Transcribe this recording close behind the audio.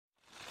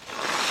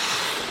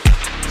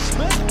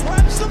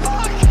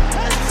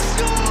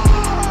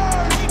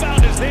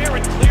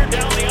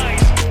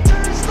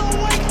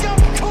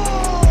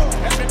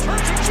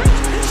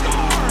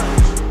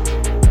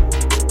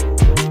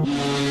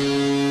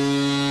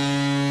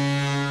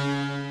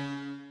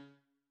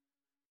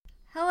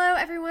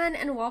everyone,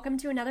 and welcome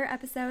to another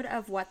episode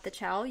of What the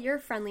Chell, your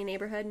friendly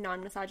neighborhood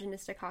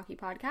non-misogynistic hockey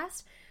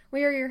podcast.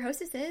 We are your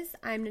hostesses.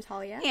 I'm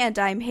Natalia. And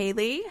I'm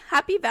Haley.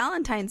 Happy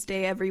Valentine's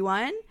Day,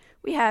 everyone.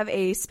 We have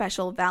a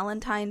special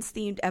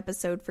Valentine's-themed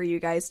episode for you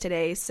guys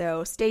today,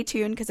 so stay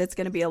tuned because it's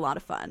going to be a lot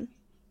of fun.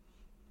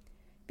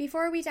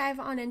 Before we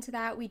dive on into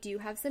that, we do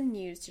have some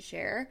news to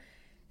share.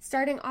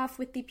 Starting off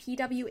with the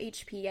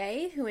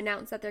PWHPA, who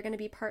announced that they're going to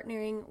be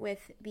partnering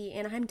with the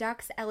Anaheim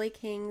Ducks, LA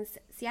Kings,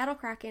 Seattle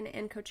Kraken,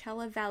 and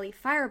Coachella Valley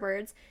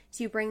Firebirds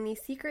to bring the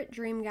Secret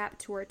Dream Gap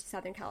Tour to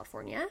Southern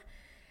California.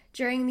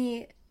 During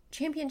the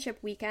championship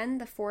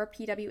weekend, the 4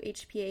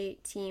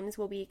 PWHPA teams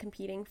will be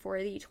competing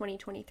for the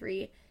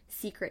 2023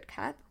 Secret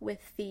Cup,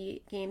 with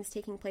the games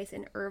taking place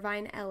in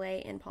Irvine,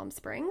 LA, and Palm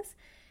Springs.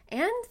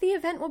 And the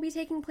event will be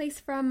taking place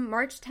from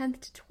March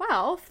 10th to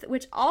 12th,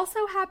 which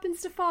also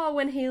happens to fall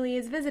when Haley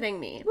is visiting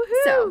me.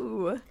 Woohoo!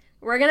 So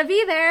we're going to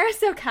be there,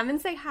 so come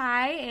and say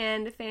hi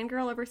and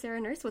fangirl over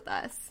Sarah Nurse with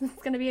us.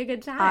 It's going to be a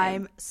good time.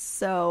 I'm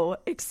so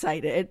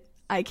excited.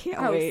 I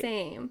can't wait. Oh,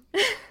 same.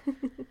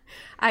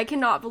 I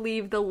cannot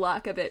believe the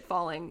luck of it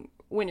falling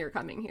when you're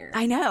coming here.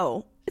 I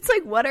know. It's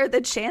like, what are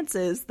the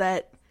chances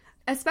that...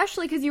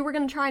 Especially because you were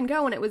going to try and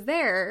go when it was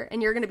there, and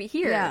you're going to be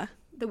here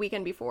the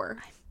weekend before.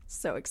 I'm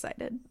so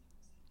excited.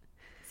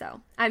 So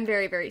I'm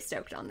very, very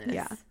stoked on this.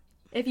 Yeah.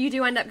 If you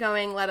do end up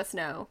going, let us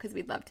know, because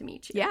we'd love to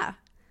meet you. Yeah.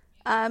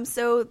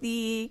 So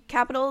the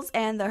Capitals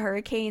and the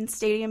Hurricanes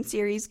Stadium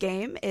Series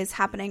game is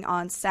happening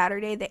on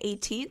Saturday the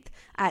 18th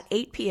at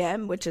 8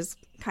 p.m., which is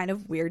kind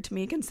of weird to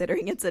me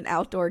considering it's an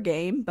outdoor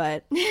game,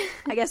 but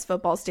I guess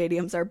football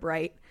stadiums are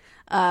bright.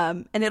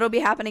 And it'll be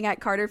happening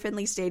at Carter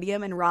Finley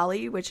Stadium in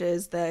Raleigh, which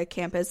is the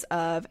campus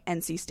of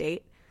NC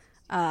State.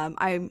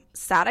 I'm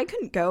sad I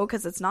couldn't go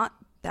because it's not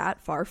that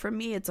far from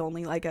me. It's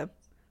only like a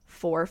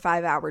 4 or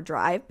 5 hour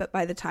drive, but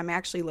by the time I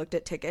actually looked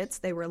at tickets,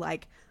 they were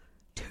like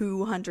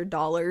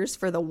 $200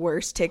 for the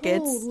worst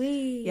tickets.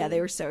 Holy. Yeah,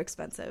 they were so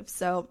expensive.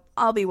 So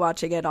I'll be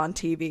watching it on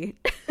TV.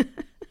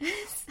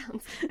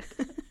 Sounds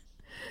good.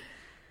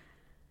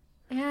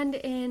 And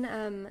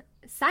in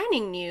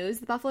signing news,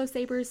 the Buffalo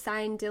Sabres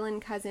signed Dylan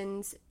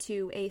Cousins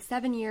to a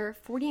 7-year,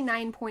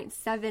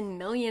 $49.7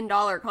 million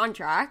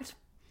contract.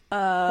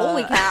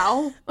 Holy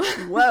cow.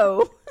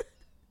 Whoa.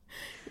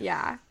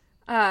 Yeah.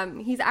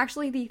 He's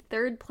actually the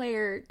third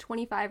player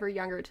 25 or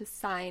younger to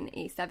sign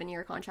a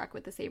 7-year contract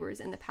with the Sabres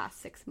in the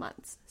past 6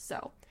 months.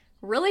 So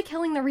really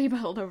killing the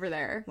rebuild over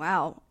there.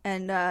 Wow.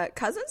 And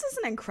Cousins is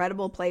an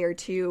incredible player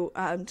too.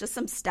 Just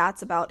some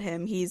stats about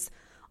him. He's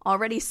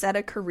already set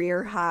a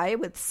career high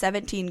with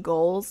 17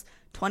 goals,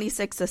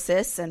 26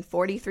 assists, and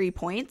 43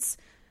 points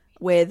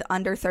with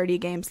under 30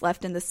 games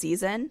left in the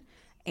season.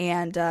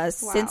 And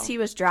since he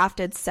was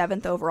drafted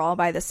 7th overall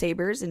by the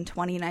Sabres in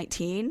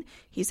 2019,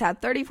 he's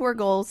had 34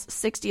 goals,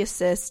 60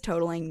 assists,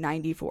 totaling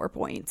 94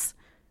 points,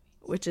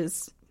 which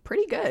is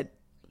pretty good.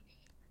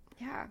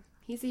 Yeah,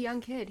 he's a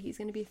young kid. He's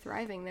going to be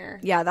thriving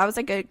there. Yeah, that was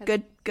a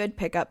good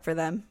pickup for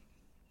them.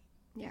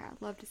 Yeah,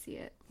 love to see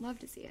it. Love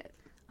to see it.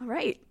 All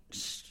right.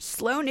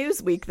 Slow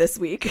news week this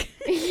week.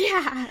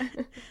 Yeah.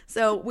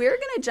 So we're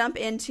going to jump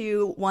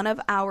into one of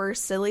our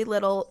silly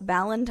little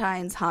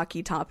Valentine's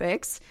hockey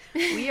topics.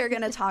 We are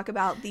going to talk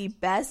about the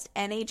best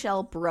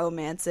NHL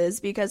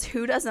bromances, because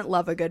who doesn't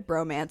love a good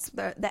bromance?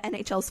 The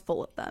NHL's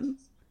full of them.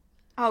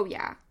 Oh,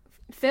 yeah.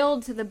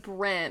 Filled to the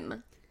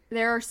brim.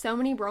 There are so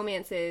many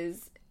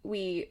bromances,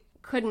 we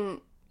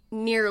couldn't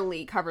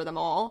nearly cover them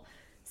all.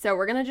 So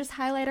we're going to just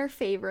highlight our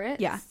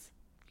favorites. Yeah.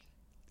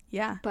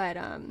 Yeah. But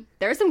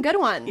there are some good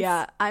ones.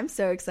 Yeah, I'm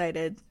so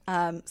excited.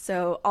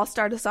 So I'll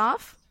start us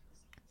off.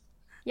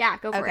 Yeah,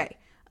 go for it.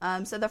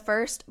 So the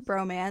first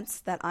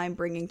bromance that I'm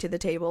bringing to the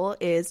table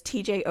is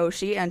TJ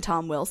Oshie and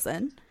Tom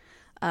Wilson.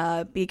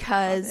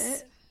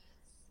 Because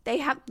they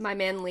have... My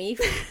man Leaf.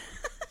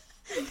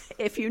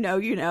 If you know,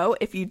 you know.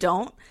 If you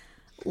don't,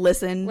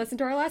 listen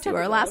to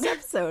our last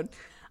episode.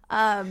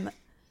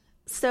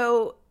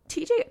 So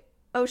TJ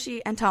Oshie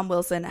and Tom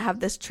Wilson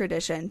have this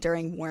tradition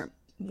during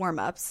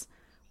warm-ups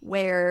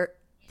where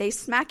they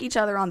smack each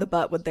other on the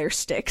butt with their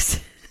sticks.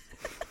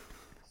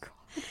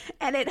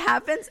 And it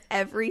happens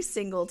every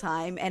single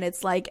time, and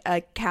it's like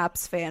a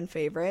Caps fan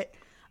favorite.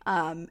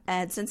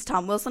 And since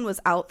Tom Wilson was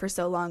out for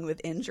so long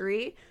with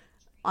injury,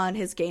 on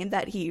his game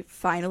that he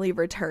finally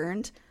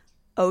returned,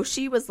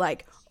 Oshie was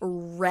like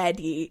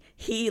ready.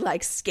 He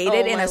like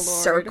skated in a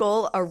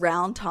circle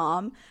around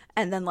Tom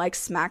and then like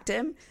smacked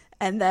him,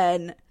 and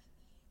then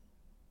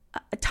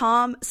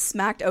Tom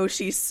smacked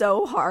Oshie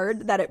so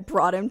hard that it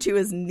brought him to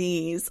his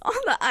knees on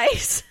the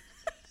ice.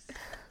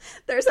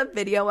 There's a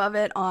video of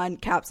it on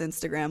Cap's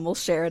Instagram. We'll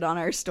share it on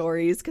our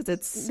stories because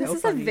it's so This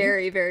is funny. a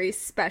very, very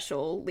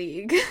special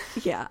league.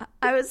 Yeah.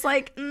 I was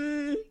like,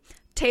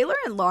 Taylor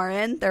and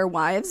Lauren, their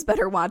wives,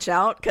 better watch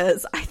out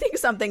because I think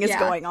something is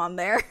going on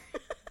there.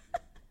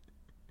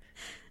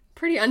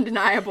 Pretty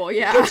undeniable,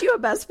 yeah. Get you a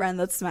best friend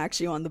that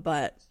smacks you on the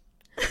butt.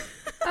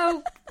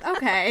 Oh,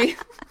 okay.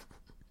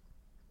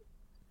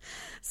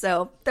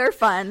 So they're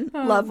fun.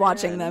 Love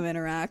watching them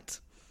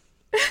interact.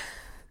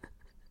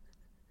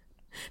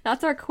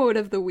 That's our quote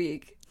of the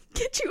week.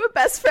 Get you a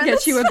best friend.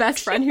 Get you a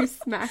best friend who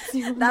smacks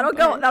you.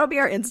 That'll be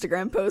our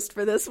Instagram post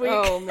for this week.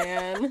 Oh,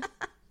 man.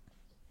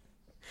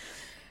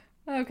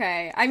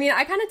 Okay. I mean,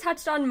 I kind of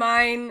touched on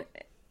mine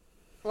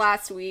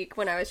last week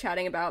when I was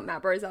chatting about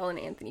Matt Barzell and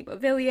Anthony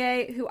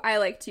Beauvillier, who I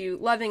like to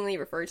lovingly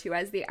refer to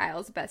as the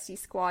Isles Bestie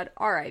Squad,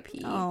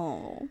 R.I.P.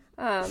 Oh.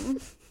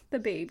 The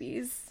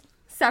babies.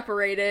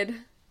 Separated.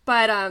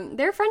 But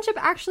their friendship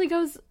actually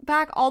goes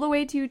back all the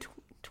way to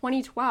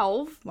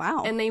 2012.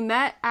 Wow. And they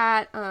met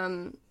at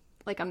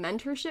like a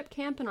mentorship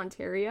camp in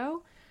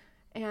Ontario.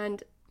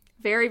 And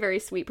very, very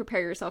sweet.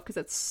 Prepare yourself because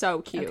it's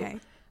so cute. Okay.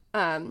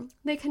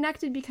 They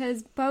connected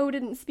because Beau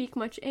didn't speak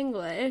much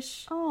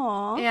English.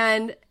 Aww.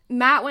 And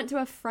Matt went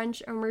to a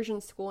French immersion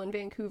school in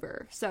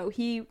Vancouver. So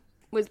he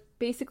was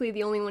basically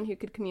the only one who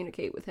could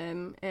communicate with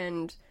him.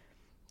 And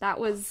that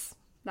was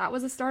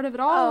the start of it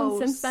all.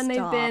 And since then,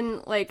 they've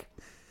been, like,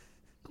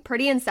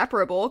 pretty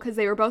inseparable because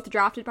they were both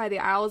drafted by the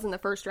Isles in the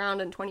first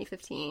round in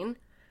 2015.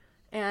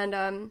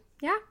 And,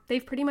 yeah,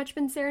 they've pretty much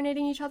been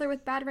serenading each other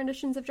with bad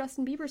renditions of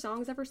Justin Bieber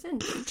songs ever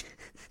since.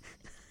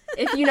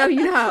 If you know,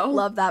 you know.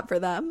 Love that for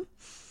them.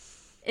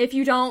 If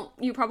you don't,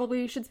 you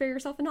probably should spare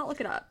yourself and not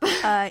look it up.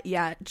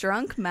 Yeah,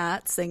 drunk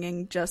Matt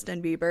singing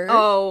Justin Bieber.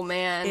 Oh,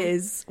 man.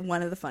 Is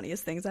one of the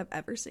funniest things I've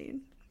ever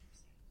seen.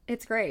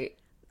 It's great.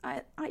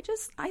 I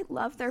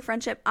love their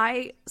friendship.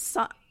 I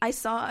saw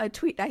a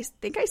tweet. I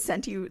think I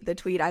sent you the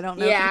tweet. I don't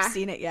know if you've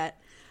seen it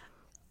yet.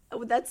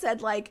 That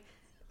said, like,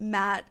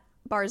 Matt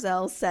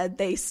Barzell said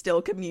they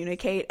still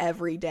communicate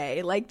every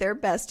day. Like, they're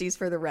besties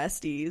for the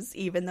resties,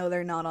 even though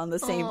they're not on the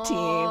same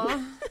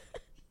team.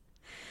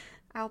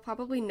 I'll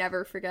probably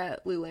never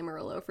forget Lou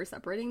Lamoriello for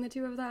separating the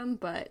two of them,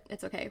 but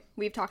it's okay.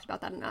 We've talked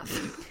about that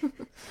enough.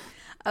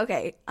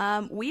 Okay,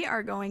 we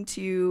are going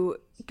to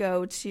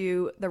go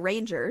to the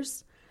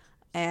Rangers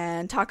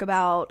and talk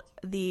about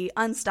the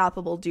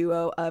unstoppable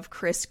duo of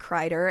Chris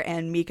Kreider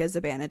and Mika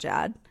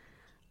Zibanejad.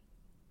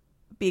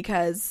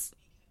 Because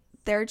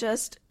they're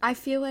just... I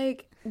feel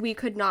like we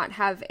could not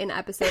have an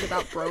episode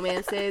about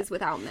bromances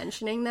without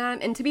mentioning them.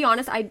 And to be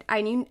honest,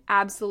 I knew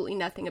absolutely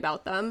nothing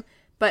about them.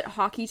 But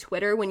hockey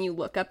Twitter, when you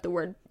look up the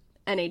word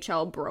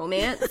NHL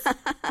bromance,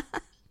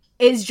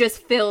 is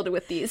just filled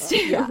with these two.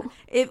 Yeah.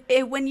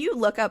 When you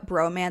look up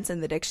bromance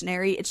in the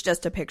dictionary, it's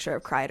just a picture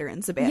of Kreider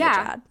and Zibanejad.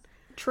 Yeah,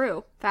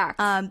 true.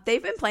 Facts.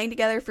 They've been playing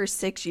together for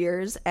 6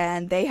 years,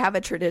 and they have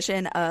a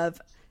tradition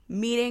of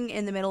meeting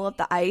in the middle of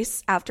the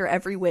ice after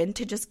every win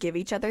to just give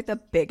each other the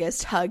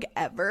biggest hug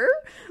ever,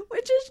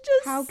 which is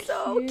just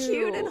so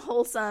cute and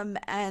wholesome.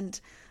 And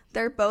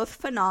they're both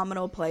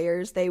phenomenal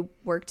players. They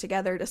work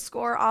together to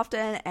score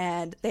often,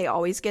 and they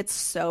always get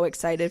so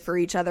excited for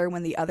each other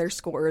when the other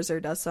scores or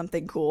does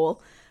something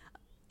cool.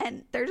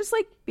 And they're just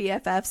like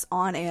BFFs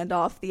on and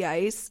off the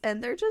ice,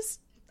 and they're just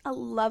a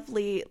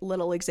lovely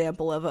little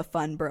example of a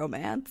fun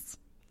bromance.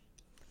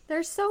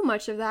 There's so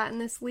much of that in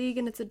this league,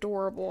 and it's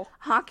adorable.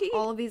 Hockey?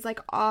 All of these,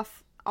 like,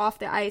 off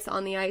the ice,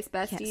 on the ice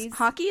besties. Yes.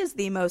 Hockey is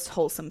the most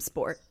wholesome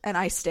sport, and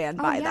I stand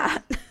by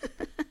that.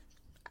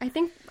 I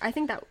think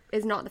that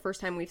is not the first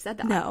time we've said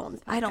that. No, on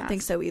this podcast. I don't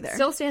think so either.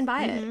 Still stand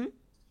by it.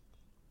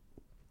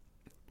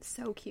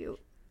 So cute.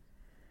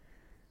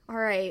 All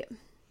right.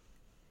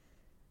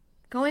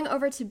 Going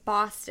over to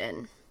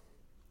Boston.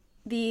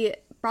 The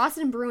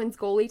Boston Bruins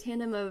goalie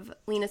tandem of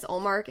Linus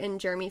Ullmark and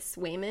Jeremy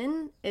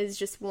Swayman is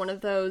just one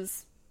of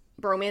those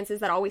bromances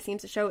that always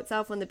seems to show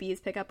itself when the Bees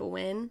pick up a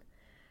win.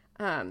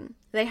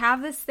 They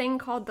have this thing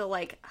called the,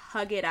 like,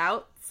 hug it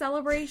out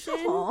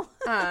celebration.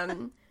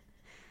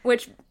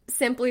 Which,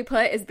 simply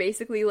put, is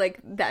basically, like,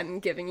 them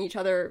giving each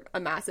other a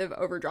massive,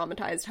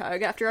 over-dramatized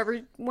hug after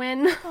every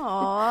win.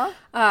 Aww.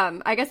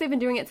 I guess they've been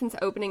doing it since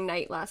opening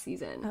night last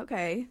season.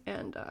 Okay.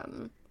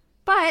 And,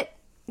 but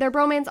their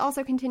bromance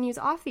also continues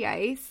off the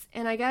ice,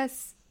 and I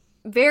guess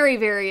very,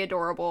 very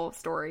adorable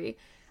story.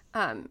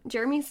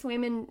 Jeremy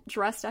Swayman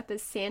dressed up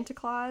as Santa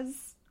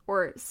Claus,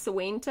 or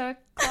Swanta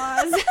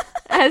Claus,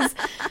 as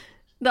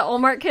the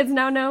Ullmark kids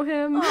now know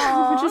him,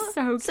 which is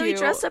so cute. So he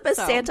dressed up as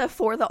Santa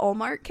for the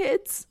Ullmark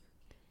kids?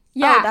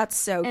 Yeah. Oh, that's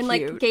so cute. And,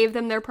 like, gave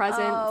them their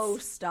presents. Oh,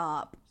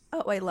 stop.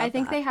 Oh, I love that. I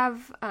think they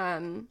have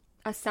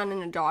a son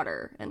and a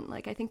daughter, and,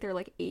 like, I think they're,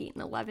 like, 8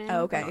 and 11.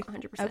 Oh, okay. I'm not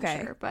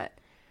 100% sure, but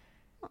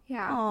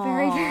yeah. Aww,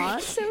 very, very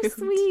cute. so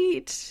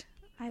sweet.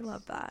 I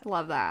love that.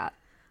 Love that.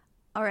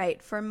 All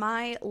right, for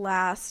my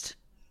last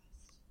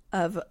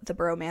of the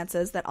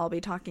bromances that I'll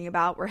be talking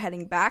about, we're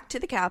heading back to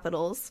the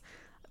Capitals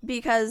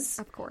because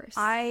of course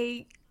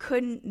I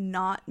couldn't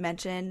not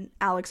mention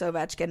Alex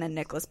Ovechkin and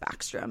Nicklas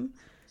Backstrom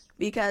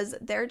because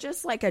they're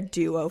just like a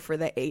duo for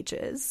the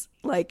ages.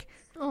 Like,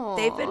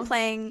 they've been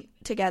playing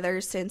together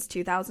since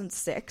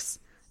 2006,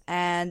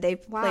 and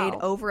they've played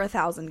over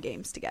 1,000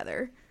 games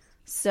together.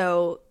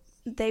 So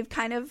they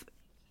kind of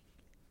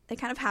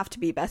have to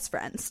be best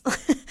friends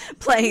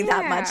playing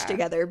that much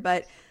together.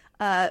 But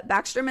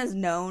Backstrom is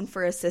known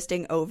for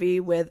assisting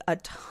Ovi with a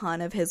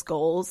ton of his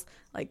goals.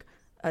 Like,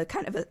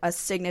 kind of a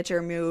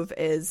signature move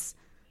is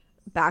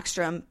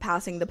Backstrom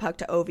passing the puck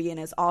to Ovi in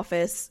his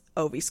office.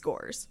 Ovi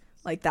scores.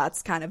 Like,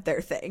 that's kind of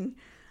their thing.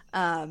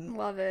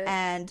 Love it.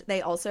 And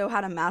they also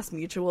had a Mass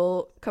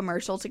Mutual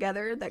commercial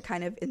together that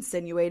kind of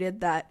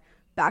insinuated that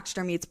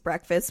Baxter eats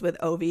breakfast with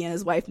Ovi and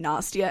his wife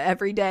Nastia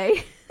every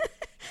day.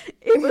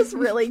 It was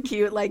really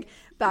cute. Like,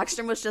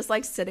 Baxter was just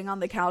like sitting on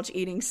the couch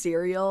eating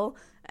cereal,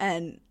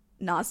 and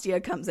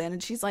Nastia comes in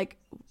and she's like,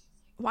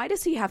 why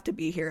does he have to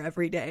be here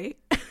every day?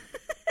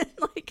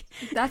 Like,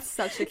 that's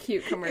such a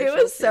cute commercial. It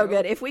was so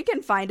good. If we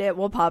can find it,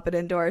 we'll pop it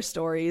into our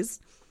stories.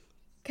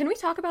 Can we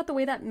talk about the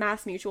way that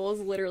Mass Mutual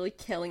is literally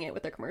killing it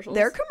with their commercials?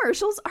 Their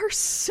commercials are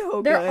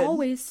so good. They're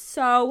always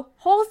so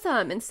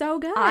wholesome and so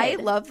good. I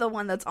love the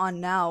one that's on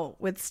now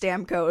with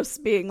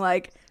Stamkos being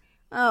like,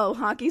 oh,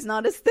 hockey's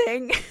not his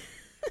thing.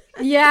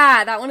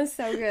 Yeah, that one is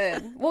so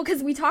good. Well,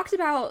 because we talked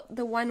about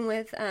the one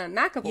with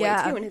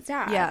McAvoy, too, and his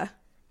dad. Yeah.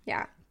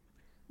 Yeah.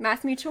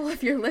 Mass Mutual,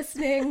 if you're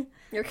listening,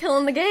 you're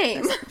killing the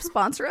game.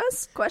 Sponsor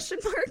us? Question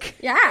mark?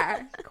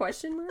 Yeah.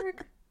 Question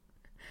mark?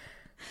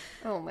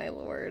 Oh, my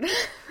Lord.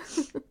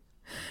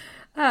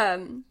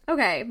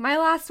 Okay, my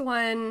last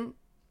one.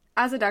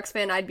 As a Ducks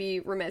fan, I'd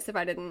be remiss if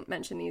I didn't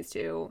mention these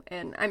two.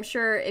 And I'm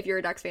sure if you're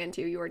a Ducks fan,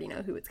 too, you already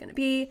know who it's going to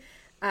be.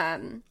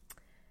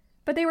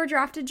 But they were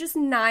drafted just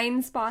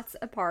 9 spots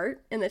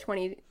apart in the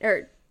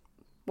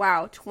 2023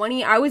 draft.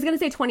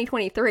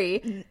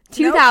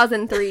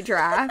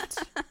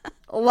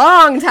 A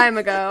long time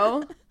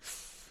ago.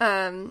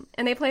 And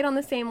they played on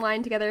the same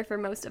line together for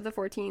most of the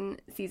 14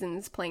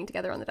 seasons playing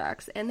together on the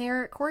Ducks. And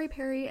they're Corey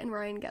Perry and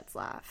Ryan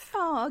Getzlaf.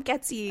 Oh,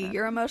 Getsy,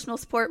 your emotional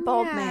support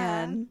bald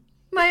man.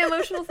 My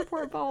emotional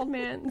support bald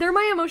man. They're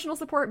my emotional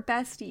support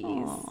besties.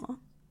 Aww.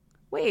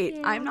 Wait,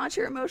 yeah. I'm not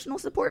your emotional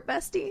support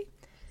bestie?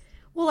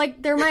 Well,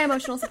 like, they're my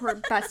emotional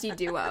support bestie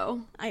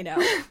duo. I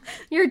know.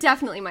 You're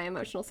definitely my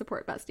emotional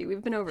support bestie.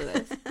 We've been over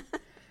this.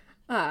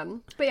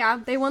 But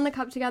yeah, they won the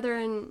cup together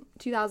in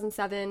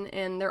 2007,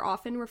 and they're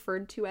often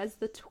referred to as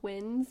the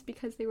twins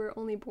because they were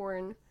only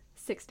born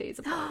 6 days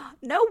apart.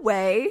 No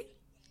way.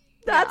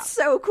 That's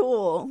so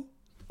cool.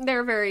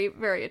 They're very,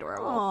 very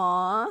adorable.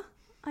 Aww.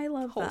 I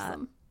love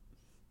wholesome.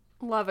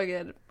 That. Love a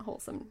good,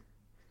 wholesome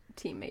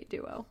teammate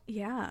duo.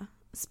 Yeah.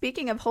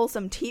 Speaking of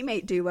wholesome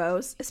teammate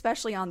duos,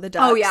 especially on the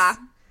Ducks. Oh, yeah.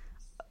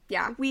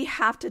 Yeah. We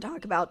have to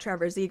talk about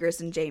Trevor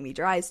Zegras and Jamie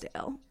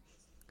Drysdale.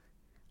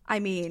 I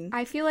mean,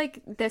 I feel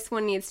like this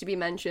one needs to be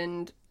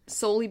mentioned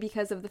solely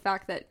because of the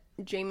fact that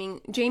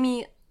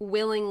Jamie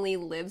willingly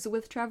lives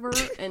with Trevor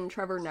and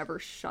Trevor never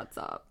shuts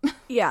up.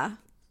 Yeah.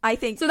 I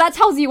think so. That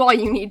tells you all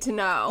you need to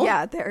know.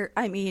 Yeah,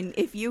 I mean,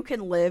 if you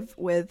can live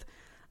with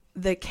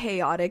the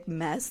chaotic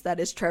mess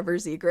that is Trevor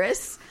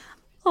Zegras,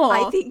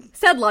 I think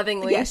said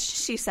lovingly. Yes,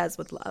 she says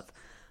with love.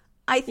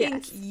 I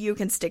think you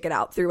can stick it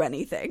out through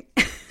anything.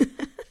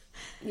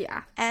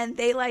 Yeah. And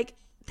they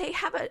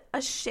have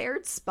a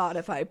shared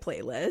Spotify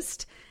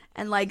playlist,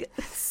 and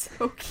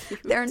so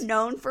cute. They're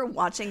known for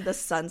watching the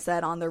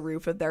sunset on the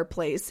roof of their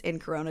place in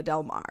Corona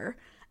del Mar.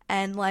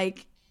 And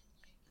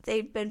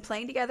they've been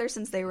playing together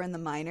since they were in the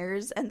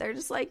minors, and they're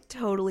just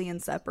totally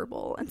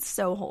inseparable and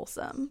so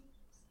wholesome.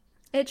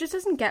 It just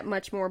doesn't get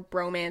much more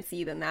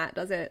bromance-y than that,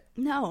 does it?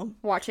 No.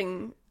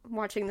 Watching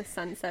the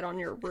sunset on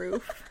your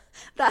roof.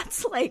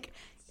 That's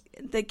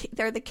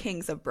they're the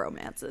kings of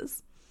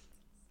bromances.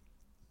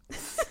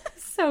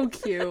 So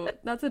cute.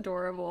 That's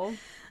adorable.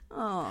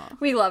 Oh,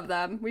 we love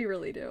them. We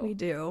really do. We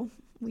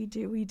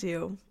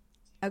do.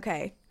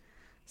 Okay.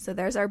 So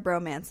there's our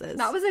bromances.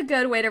 That was a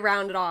good way to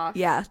round it off.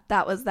 Yeah,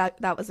 that was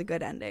a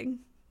good ending.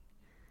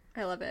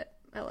 I love it.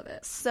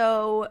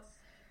 So,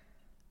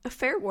 a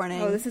fair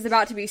warning. Oh, this is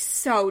about to be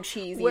so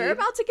cheesy. We're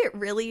about to get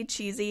really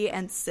cheesy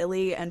and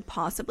silly and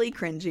possibly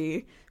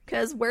cringy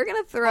because we're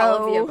going to throw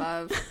all of the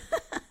above.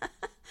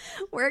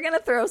 We're going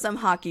to throw some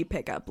hockey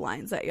pickup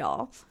lines at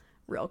y'all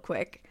real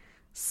quick.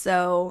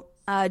 So,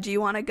 do you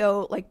want to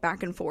go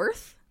back and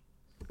forth?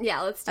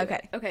 Yeah, let's do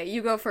it. Okay,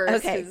 you go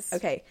first.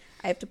 Okay.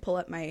 I have to pull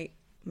up my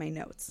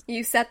notes.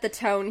 You set the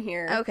tone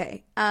here.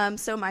 Okay.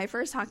 So my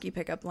first hockey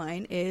pickup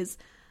line is,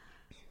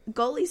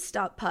 goalies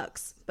stop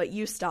pucks, but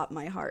you stop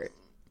my heart.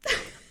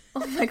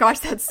 Oh my gosh,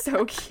 that's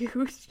so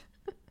cute.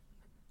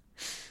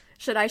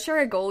 Should I share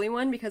a goalie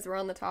one because we're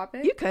on the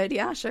topic? You could,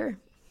 yeah, sure.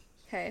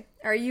 Okay.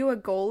 Are you a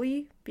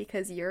goalie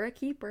because you're a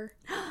keeper?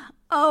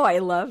 Oh, I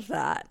love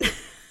that.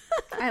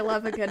 I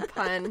love a good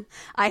pun.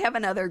 I have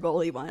another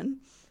goalie one.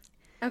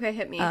 Okay,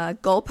 hit me.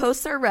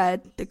 Goalposts are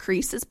red, the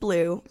crease is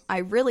blue. I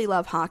really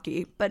love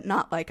hockey, but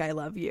not like I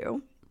love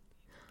you.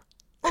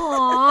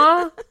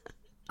 Aww.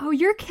 Oh,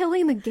 you're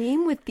killing the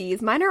game with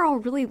these. Mine are all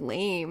really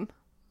lame.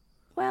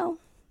 Well,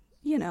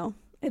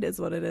 it is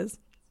what it is.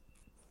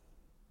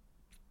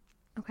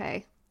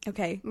 Okay.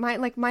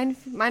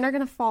 Mine are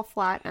gonna fall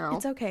flat now.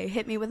 It's okay.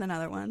 Hit me with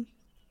another one.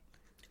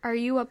 Are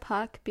you a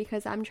puck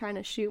because I'm trying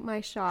to shoot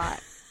my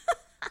shot?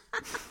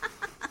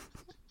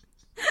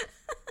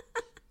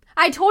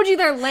 I told you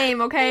they're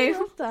lame, okay? I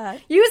love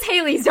that. Use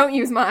Haley's, don't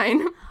use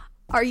mine.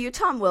 Are you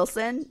Tom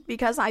Wilson?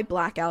 Because I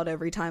black out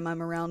every time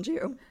I'm around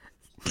you.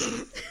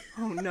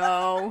 Oh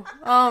no.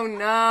 Oh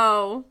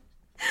no.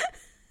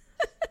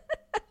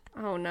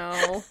 Oh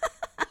no.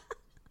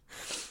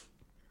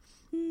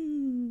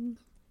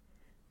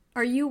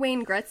 Are you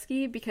Wayne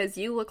Gretzky? Because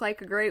you look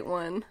like a great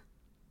one.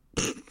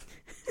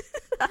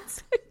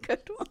 That's a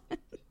good one.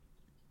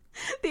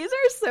 These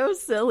are so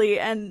silly,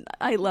 and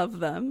I love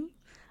them.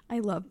 I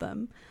love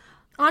them.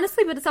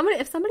 Honestly, but if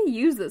somebody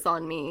used this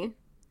on me,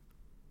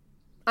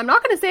 I'm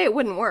not going to say it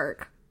wouldn't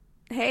work.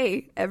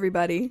 Hey,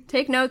 everybody.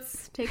 Take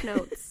notes. Take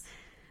notes.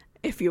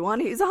 If you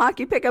want to use a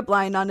hockey pickup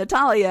line on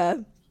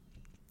Natalia,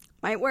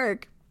 might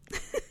work.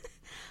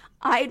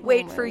 I'd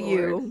wait for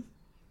you.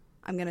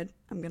 I'm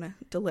gonna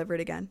deliver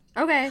it again.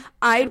 Okay.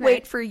 I'd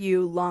wait for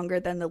you longer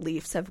than the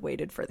Leafs have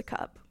waited for the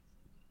cup.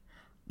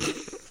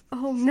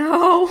 Oh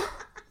no.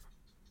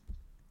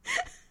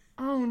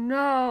 Oh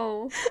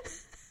no.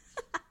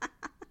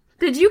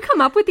 Did you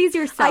come up with these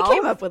yourself? I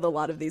came up with a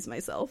lot of these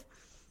myself.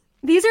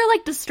 These are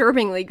like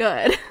disturbingly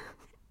good.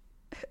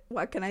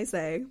 What can I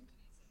say?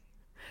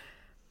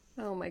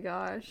 Oh my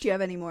gosh. Do you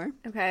have any more?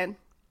 Okay.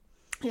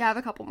 Yeah, I have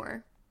a couple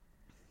more.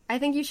 I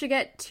think you should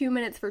get 2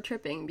 minutes for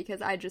tripping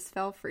because I just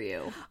fell for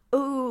you.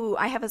 Ooh,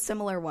 I have a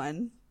similar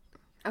one.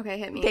 Okay,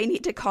 hit me. They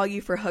need to call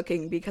you for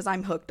hooking because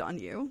I'm hooked on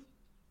you.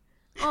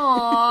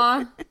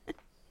 Aww.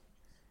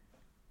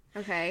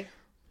 Okay.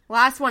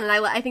 Last one, and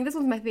I think this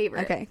one's my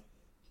favorite. Okay.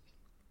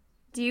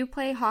 Do you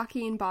play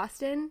hockey in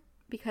Boston?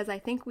 Because I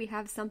think we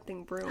have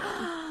something brewing.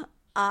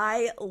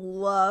 I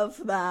love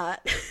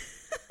that.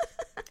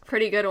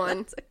 Pretty good one.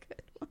 That's a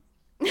good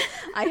one.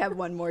 I have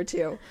one more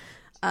too.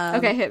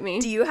 Okay, hit me.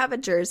 Do you have a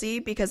jersey?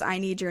 Because I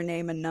need your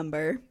name and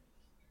number.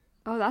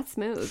 Oh, that's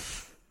smooth.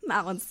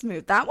 That one's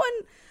smooth. That one,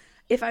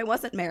 if I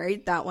wasn't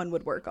married, that one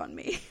would work on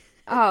me.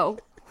 Oh.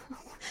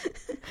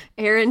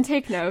 Aaron,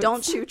 take notes.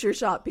 Don't shoot your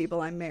shot, people.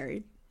 I'm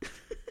married.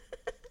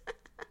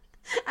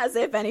 As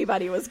if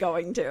anybody was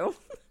going to.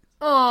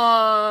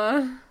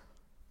 Aww.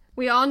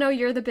 We all know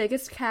you're the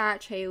biggest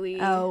catch, Haley.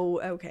 Oh,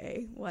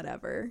 okay.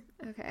 Whatever.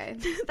 Okay.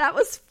 That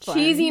was fun.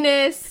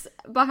 Cheesiness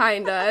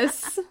behind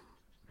us.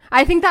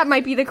 I think that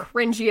might be the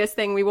cringiest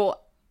thing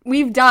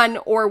we've done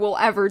or will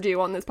ever do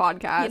on this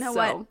podcast. You know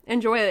what?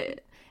 Enjoy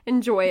it.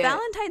 Enjoy it.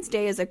 Valentine's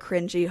Day is a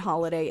cringy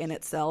holiday in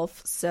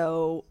itself,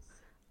 so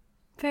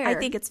Fair. I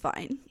think it's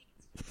fine.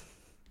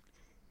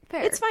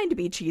 Fair. It's fine to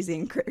be cheesy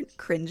and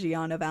cringy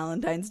on a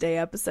Valentine's Day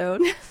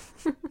episode.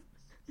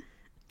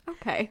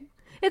 Okay.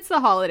 It's the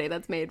holiday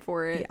that's made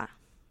for it. Yeah.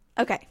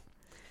 Okay.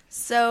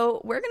 So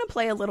we're going to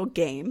play a little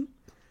game.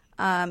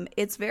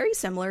 It's very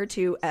similar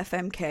to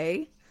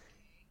FMK.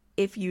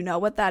 If you know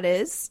what that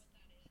is,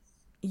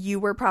 you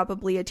were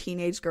probably a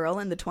teenage girl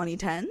in the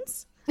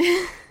 2010s.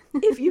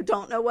 If you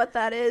don't know what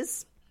that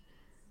is,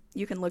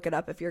 you can look it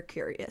up if you're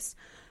curious.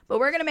 But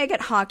we're going to make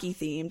it hockey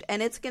themed,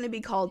 and it's going to be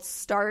called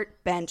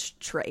Start, Bench,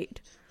 Trade.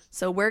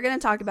 So we're going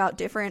to talk about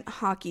different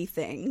hockey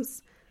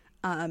things,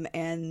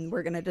 and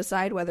we're going to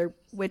decide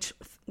which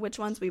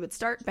ones we would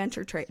start, bench,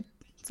 or trade.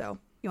 So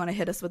you want to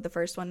hit us with the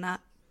first one, Nat?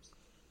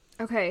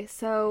 Okay,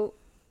 so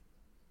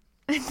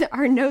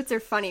our notes are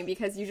funny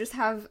because you just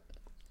have...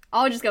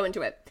 I'll just go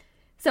into it.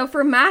 So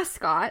for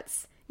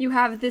mascots, you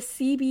have the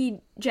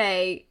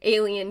CBJ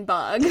alien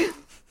bug,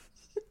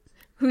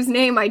 whose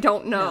name I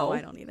don't know. No,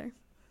 I don't either.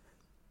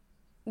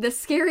 The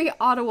scary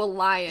Ottawa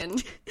lion.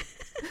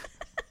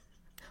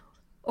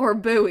 Or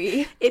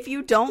buoy. If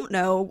you don't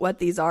know what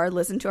these are,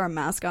 listen to our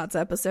mascots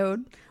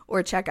episode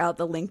or check out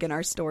the link in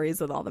our stories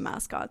with all the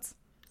mascots.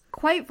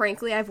 Quite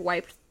frankly, I've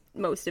wiped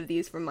most of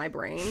these from my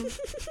brain.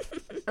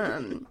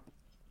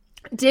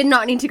 Did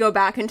not need to go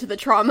back into the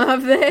trauma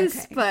of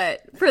this, okay.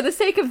 But for the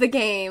sake of the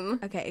game.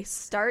 Okay,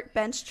 start,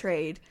 bench,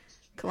 trade.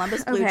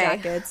 Columbus Blue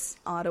Jackets,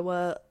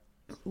 Ottawa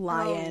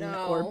Lion,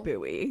 or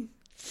Buoy.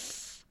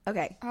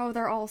 Okay. Oh,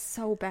 they're all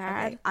so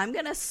bad. Okay. I'm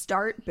going to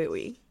start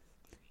Buoy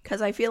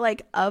because I feel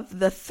like of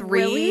the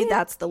three, Really?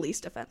 that's the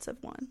least offensive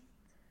one.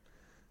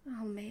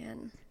 Oh,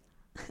 man.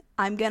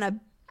 I'm going to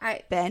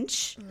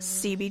bench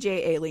CBJ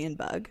Alien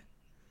Bug.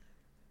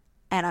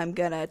 And I'm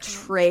going to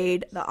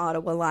trade the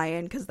Ottawa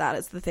Lion because that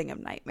is the thing of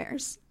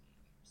nightmares.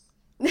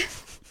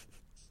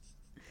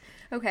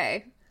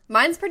 Okay.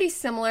 Mine's pretty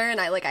similar, and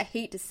I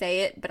hate to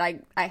say it, but I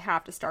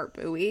have to start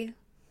Buoy.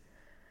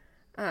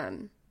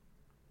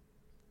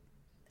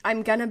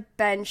 I'm gonna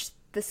bench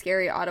the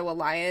scary Ottawa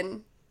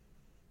Lion,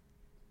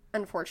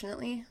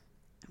 unfortunately.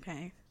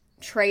 Okay.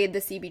 Trade the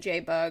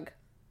CBJ Bug.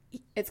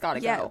 It's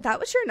gotta go. Yeah, that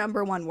was your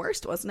number one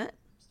worst, wasn't it?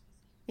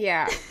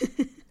 Yeah.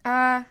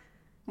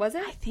 Was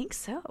it? I think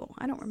so.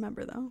 I don't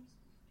remember, though.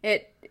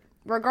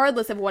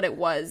 Regardless of what it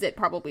was, it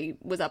probably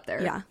was up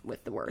there Yeah.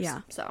 with the worst.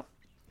 Yeah. So,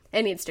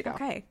 it needs to go.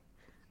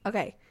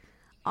 Okay.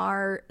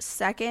 Our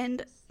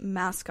second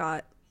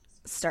mascot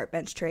start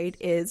bench trade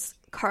is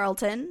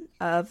Carlton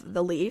of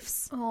the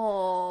Leafs,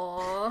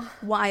 Aww.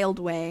 Wild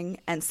Wing,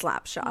 and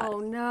Slapshot. Oh,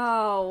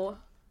 no.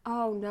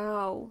 Oh,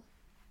 no.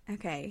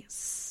 Okay.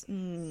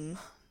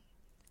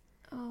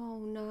 Oh,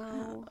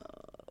 no.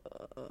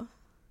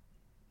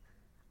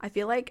 I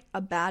feel like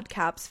a bad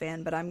Caps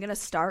fan, but I'm going to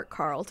start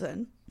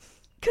Carlton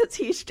because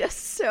he's just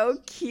so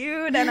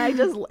cute.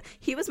 And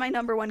he was my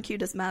number one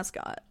cutest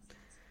mascot.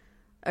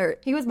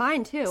 He was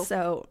mine, too.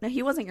 So, no,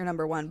 he wasn't your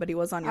number one, but he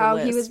was on your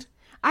list.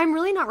 I'm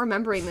really not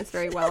remembering this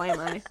very well, am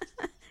I?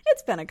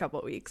 It's been a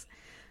couple weeks.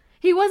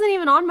 He wasn't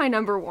even on my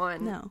number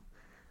one. No.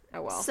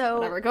 Oh, well. So,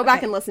 whatever. Go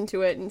back and listen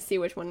to it and see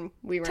which one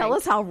we ranked. Tell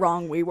us how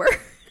wrong we were.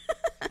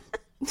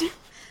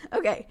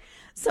 Okay.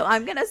 So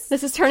I'm going to...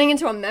 This is turning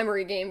into a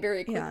memory game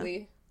very quickly.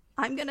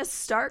 Yeah. I'm going to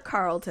start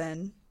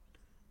Carlton,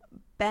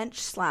 bench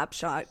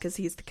Slapshot because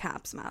he's the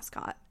Caps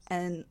mascot.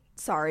 And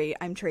sorry,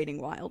 I'm trading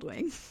Wild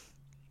Wing.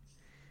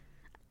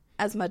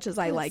 As much as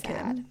I like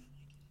him.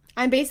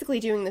 I'm basically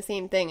doing the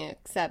same thing,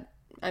 except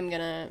I'm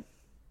going to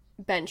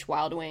bench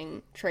Wild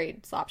Wing,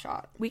 trade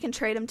Slapshot. We can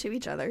trade them to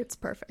each other. It's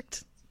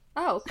perfect.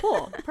 Oh,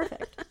 cool.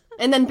 Perfect.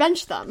 And then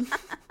bench them.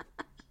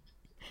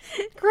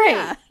 Great.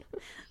 Yeah.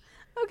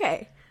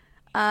 Okay.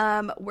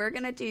 We're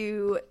going to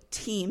do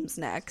teams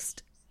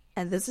next.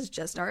 And this is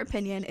just our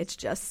opinion. It's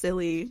just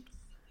silly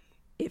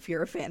if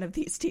you're a fan of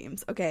these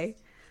teams, okay?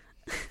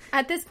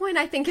 At this point,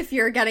 I think if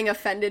you're getting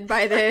offended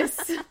by this,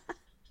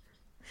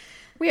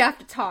 we have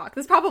to talk.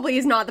 This probably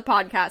is not the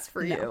podcast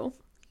for you.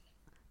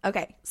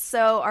 Okay,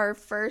 so our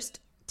first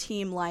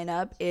team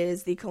lineup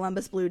is the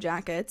Columbus Blue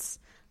Jackets,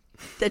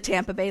 the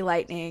Tampa Bay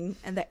Lightning,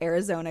 and the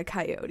Arizona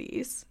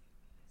Coyotes.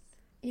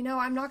 You know,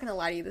 I'm not going to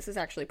lie to you. This is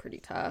actually pretty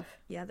tough.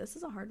 Yeah, this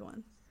is a hard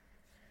one.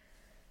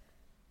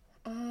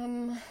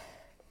 Oh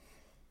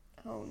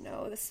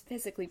no, this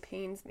physically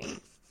pains me.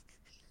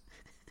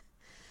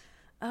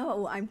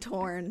 Oh, I'm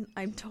torn.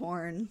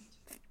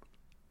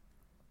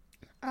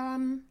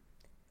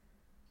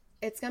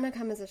 It's going to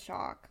come as a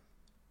shock.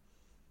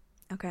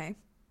 Okay.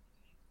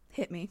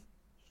 Hit me.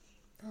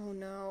 Oh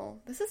no,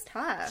 this is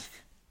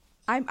tough.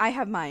 I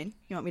have mine.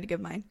 You want me to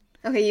give mine?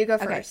 Okay, you go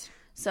Okay. first.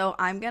 So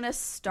I'm going to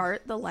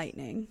start the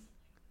Lightning.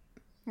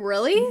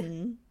 Really?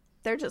 Mm-hmm.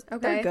 They're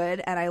Okay.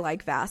 good, and I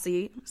like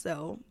Vasi,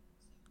 so,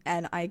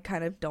 and I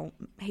kind of don't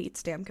hate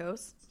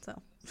Stamkos,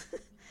 so.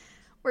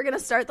 We're going to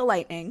start the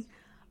Lightning.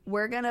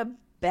 We're going to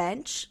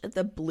bench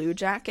the Blue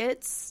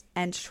Jackets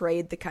and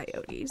trade the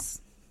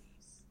Coyotes.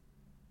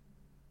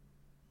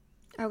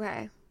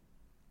 Okay.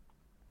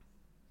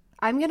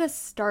 I'm going to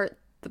start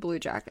the Blue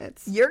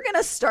Jackets. You're going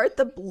to start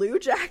the Blue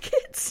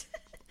Jackets?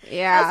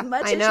 Yeah, As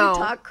much I as know. you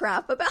talk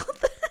crap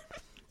about them.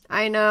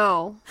 I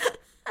know.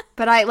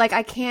 But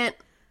I can't.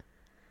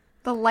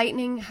 The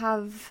Lightning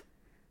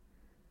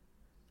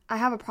I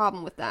have a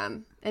problem with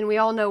them. And we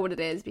all know what it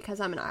is because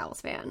I'm an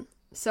Isles fan.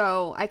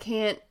 So I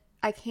can't,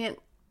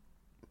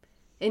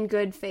 in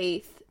good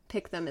faith,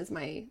 pick them as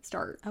my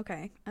start.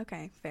 Okay,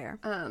 fair.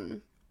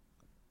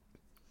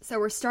 So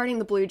we're starting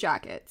the Blue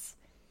Jackets.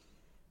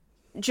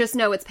 Just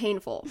know it's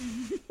painful.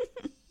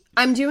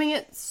 I'm doing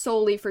it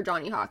solely for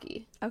Johnny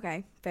Hockey.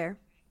 Okay, fair.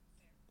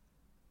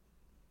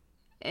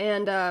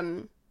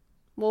 And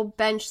we'll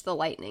bench the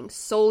Lightning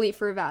solely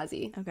for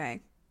Vasi.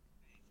 Okay.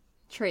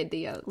 Trade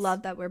the Yotes.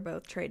 Love that we're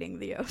both trading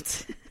the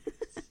Yotes.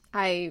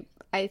 I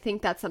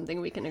think that's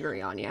something we can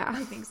agree on, yeah.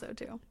 I think so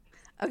too.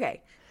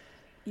 Okay.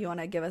 You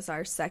want to give us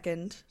our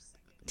second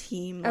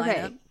team lineup?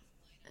 Okay.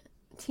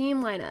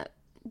 Team lineup.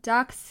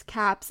 Ducks,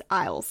 Caps,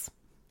 Isles.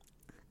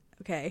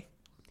 Okay.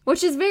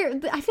 Which is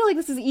I feel like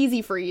this is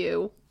easy for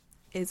you.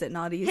 Is it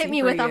not easy Hit me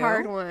for with you? a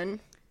hard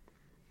one.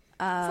 It's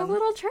a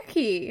little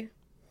tricky.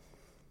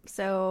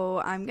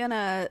 So I'm going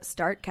to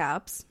start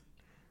Caps,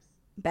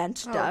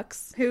 bench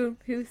Ducks. Who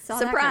saw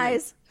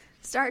Surprise!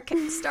 Start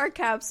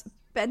Caps,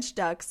 bench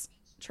Ducks,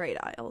 trade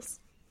Isles.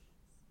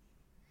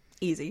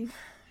 Easy.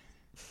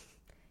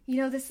 You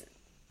know, this...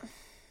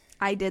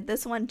 I did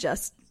this one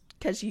just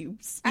because you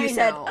I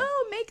said, know.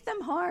 oh, make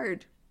them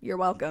hard. You're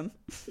welcome.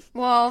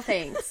 Well,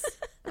 thanks.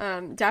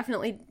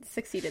 Definitely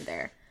succeeded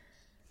there.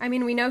 I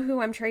mean, we know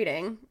who I'm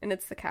trading, and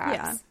it's the Caps.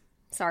 Yeah.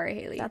 Sorry,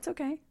 Haley. That's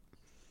okay.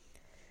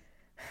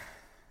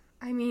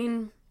 I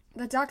mean,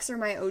 the Ducks are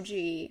my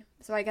OG,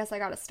 so I guess I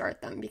gotta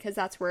start them, because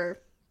that's where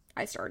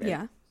I started.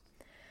 Yeah.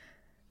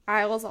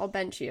 Isles, I'll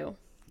bench you.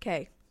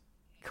 Okay.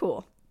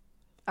 Cool.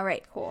 All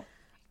right. Cool.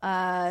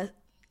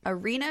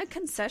 Arena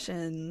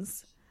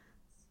concessions.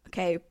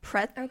 Okay,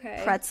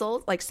 Okay.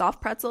 pretzels, like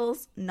soft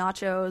pretzels,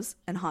 nachos,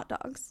 and hot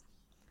dogs.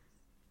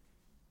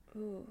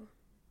 Ooh.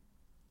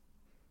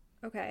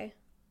 Okay.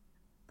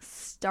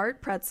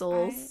 Start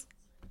pretzels,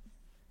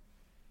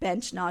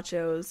 bench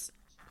nachos,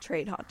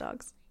 trade hot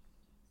dogs.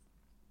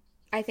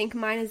 I think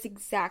mine is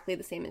exactly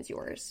the same as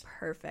yours.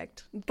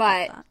 Perfect.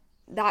 But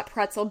that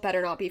pretzel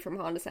better not be from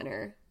Honda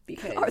Center,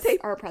 because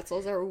our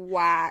pretzels are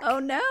whack. Oh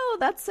no,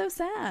 that's so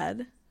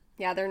sad.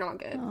 Yeah, they're not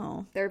good.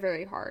 Oh. They're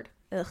very hard.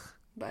 Ugh.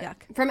 But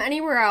Yuck. from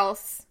anywhere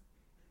else,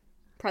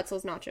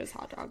 pretzels, nachos,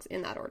 hot dogs,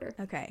 in that order.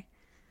 Okay.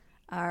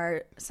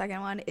 Our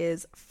second one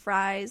is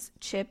fries,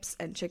 chips,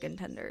 and chicken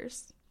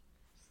tenders.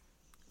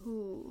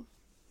 Ooh.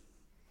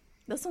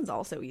 This one's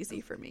also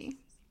easy for me.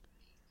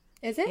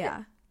 Is it?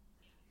 Yeah.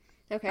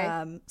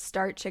 Okay.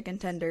 Start chicken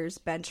tenders,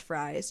 bench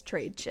fries,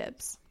 trade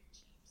chips.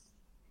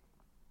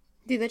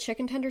 Do the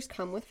chicken tenders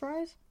come with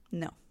fries?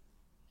 No.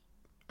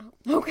 Oh,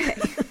 okay.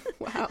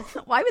 Wow.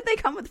 Why would they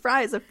come with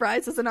fries if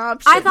fries is an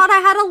option? I thought I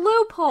had a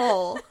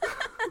loophole.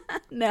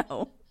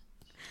 No.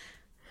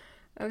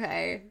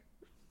 Okay.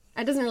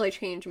 That doesn't really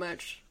change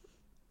much.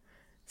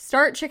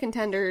 Start chicken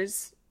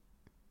tenders.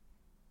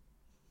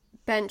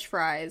 bench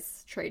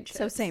fries, trade chips.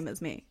 So same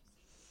as me.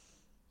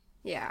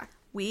 Yeah.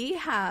 We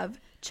have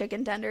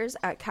chicken tenders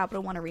at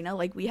Capital One Arena.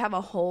 Like, we have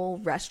a whole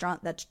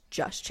restaurant that's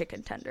just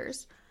chicken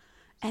tenders.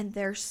 And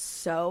they're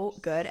so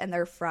good. And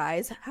their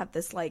fries have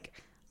this,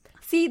 like...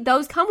 See,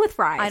 those come with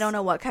fries. I don't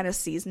know what kind of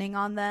seasoning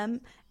on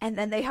them. And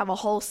then they have a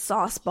whole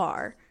sauce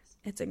bar.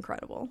 It's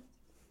incredible.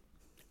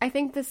 I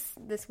think this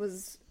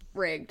was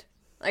rigged.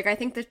 Like, I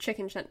think the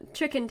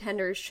chicken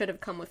tenders should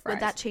have come with fries.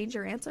 Would that change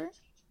your answer?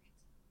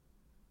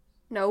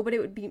 No, but it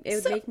would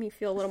make me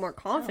feel a little more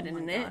confident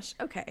in it. Gosh.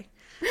 Okay.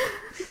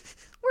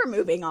 We're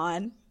moving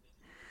on.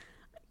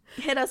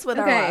 Hit us with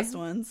our last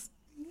ones.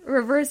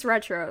 Reverse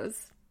retros.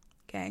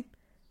 Okay.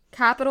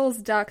 Capitals,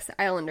 Ducks,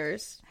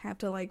 Islanders. I have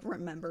to, like,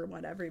 remember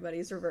what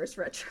everybody's reverse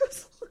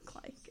retros look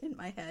like in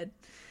my head.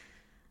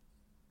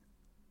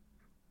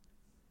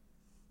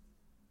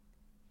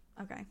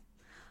 Okay.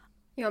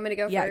 You want me to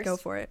go first? Yeah, go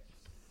for it.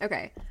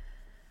 Okay.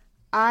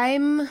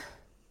 I'm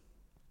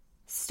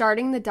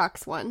starting the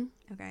Ducks one.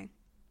 Okay.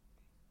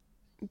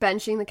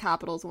 Benching the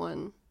Capitals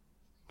one.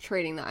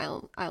 Trading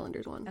the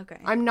Islanders one. Okay.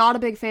 I'm not a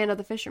big fan of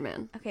the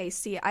Fisherman. Okay,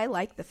 see, I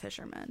like the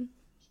Fisherman.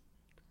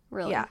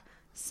 Really? Yeah.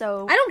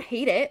 So I don't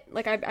hate it.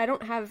 Like, I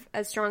don't have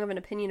as strong of an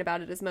opinion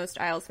about it as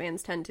most Isles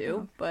fans tend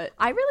to, but...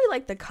 I really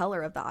like the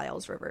color of the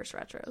Isles reverse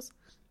retros.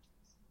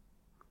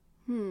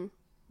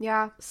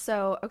 Yeah.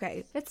 So,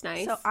 okay. It's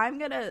nice. So I'm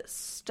going to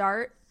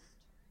start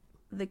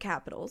the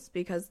Capitals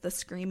because the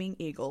Screaming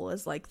Eagle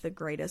is, like, the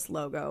greatest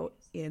logo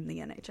in the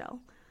NHL.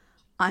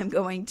 I'm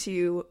going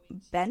to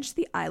bench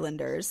the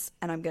Islanders,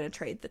 and I'm going to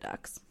trade the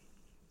Ducks.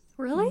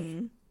 Really?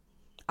 Mm-hmm.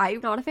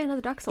 I'm not a fan of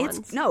the Ducks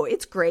ones. No,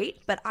 it's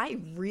great, but I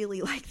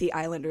really like the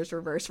Islanders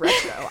reverse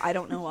retro. I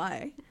don't know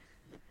why.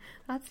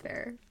 That's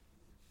fair.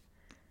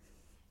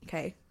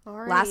 Okay.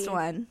 Alrighty. Last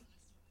one.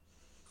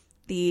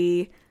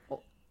 The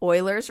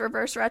Oilers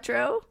reverse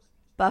retro,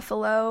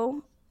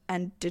 Buffalo,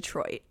 and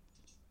Detroit.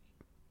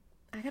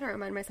 I gotta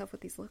remind myself what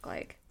these look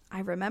like.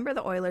 I remember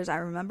the Oilers. I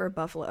remember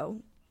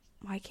Buffalo.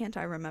 Why can't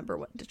I remember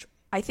what Detroit...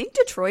 I think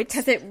Detroit's...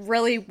 Because it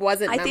really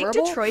wasn't memorable. I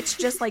think Detroit's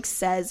just, like,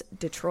 says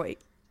Detroit,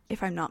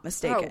 if I'm not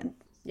mistaken.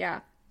 Oh, yeah.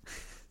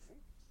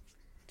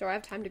 Do I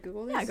have time to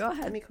Google this? Yeah, go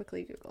ahead. Let me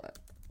quickly Google it.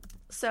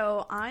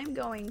 So, I'm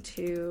going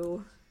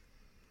to...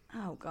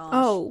 Oh, gosh.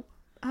 Oh.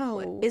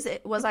 Is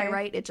it... Was okay. I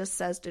right? It just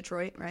says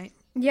Detroit, right?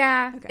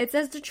 Yeah. Okay. It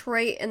says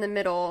Detroit in the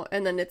middle,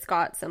 and then it's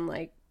got some,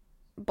 like,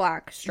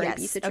 black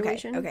stripey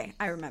situation. Okay,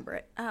 I remember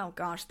it. Oh,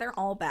 gosh. They're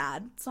all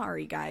bad.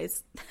 Sorry,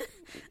 guys.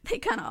 They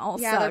kind of all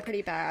suck. Yeah, they're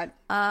pretty bad.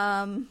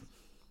 I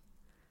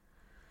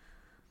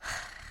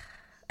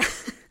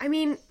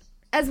mean,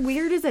 as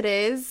weird as it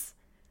is,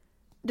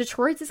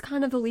 Detroit's is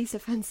kind of the least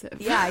offensive.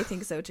 Yeah, I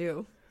think so,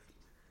 too.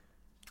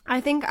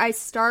 I think I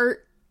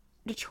start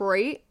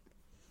Detroit,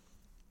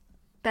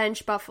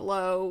 bench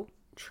Buffalo,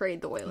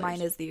 trade the Oilers.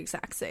 Mine is the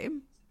exact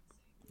same.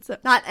 So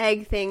that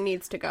egg thing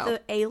needs to go.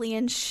 The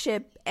alien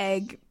ship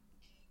egg,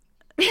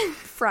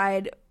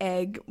 fried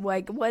egg,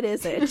 like, what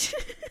is it?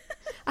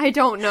 I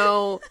don't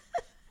know,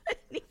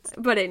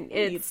 but it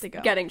it's needs to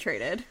go. Getting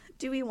traded.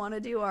 Do we want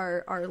to do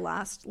our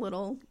last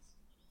little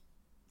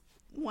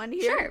one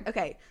here? Sure.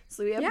 Okay,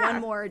 so we have one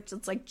more,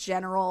 just like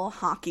general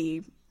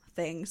hockey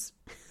things.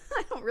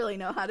 I don't really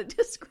know how to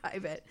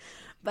describe it,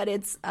 but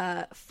it's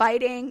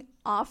fighting,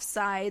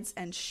 offsides,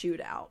 and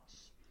shootout.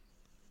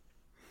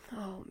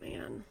 Oh,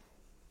 man.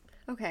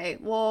 Okay,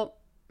 well,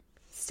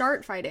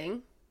 start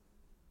fighting.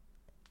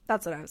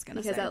 That's what I was going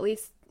to say.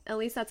 Because at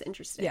least that's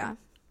interesting. Yeah.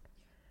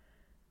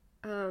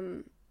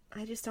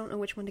 I just don't know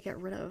which one to get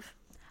rid of.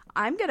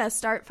 I'm going to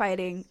start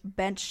fighting,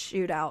 bench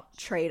shootout,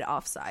 trade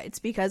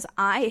offsides, because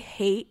I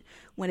hate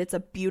when it's a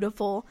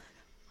beautiful,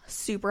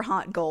 super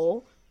hot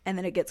goal and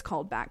then it gets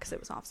called back because it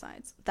was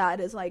offsides. That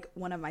is, like,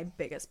 one of my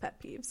biggest pet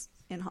peeves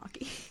in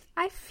hockey.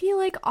 I feel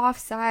like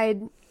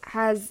offside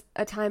has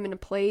a time and a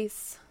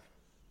place.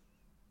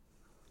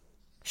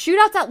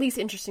 Shootout's at least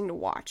interesting to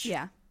watch.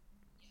 Yeah.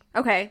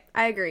 Okay,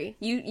 I agree.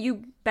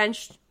 You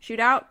benched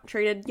shootout,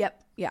 traded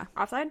Yep. Yeah.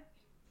 offside?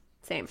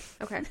 Same.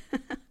 Okay.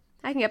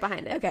 I can get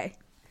behind it. Okay.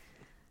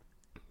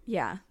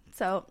 Yeah.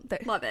 So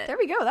love it. There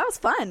we go. That was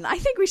fun. I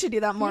think we should do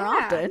that more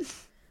often.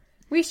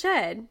 We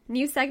should.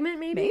 New segment,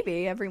 maybe?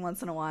 Maybe every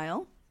once in a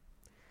while.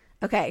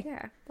 Okay.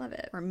 Yeah, love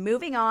it. We're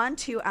moving on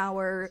to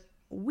our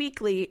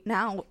weekly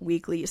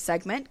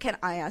segment. Can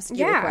I ask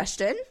you a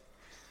question?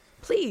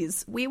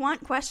 Please, we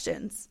want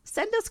questions.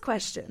 Send us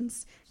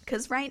questions.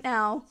 Because right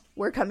now,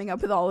 we're coming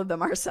up with all of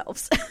them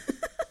ourselves.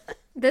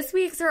 This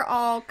week's are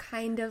all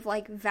kind of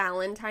like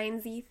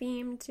Valentine's-y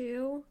themed,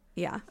 too.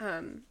 Yeah.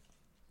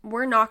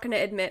 We're not going to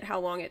admit how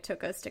long it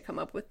took us to come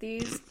up with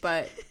these,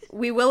 but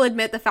we will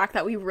admit the fact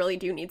that we really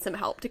do need some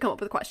help to come up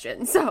with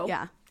questions. So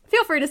yeah,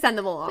 feel free to send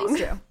them along. Please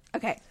do.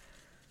 Okay.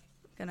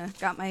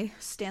 Got my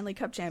Stanley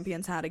Cup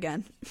champions hat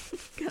again.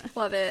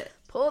 Love it.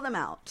 Pull them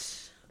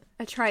out.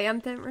 A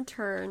triumphant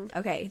return.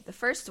 Okay, the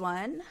first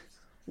one.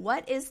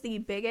 What is the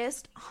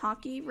biggest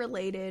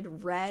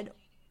hockey-related red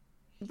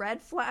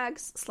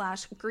flags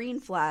 /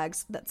 green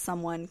flags that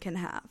someone can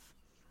have?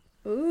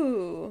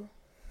 Ooh.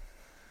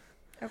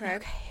 Okay.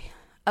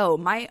 Oh,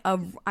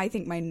 I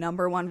think my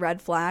number one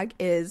red flag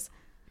is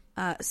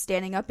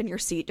standing up in your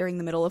seat during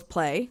the middle of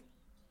play.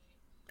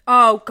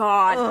 Oh,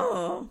 God.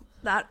 Oh,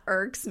 that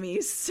irks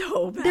me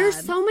so bad.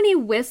 There's so many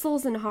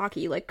whistles in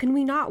hockey. Like, can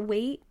we not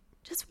wait?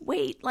 Just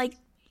wait, like,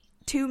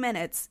 2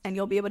 minutes, and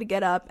you'll be able to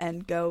get up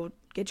and go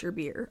get your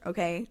beer,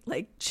 okay?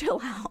 Like,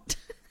 chill out.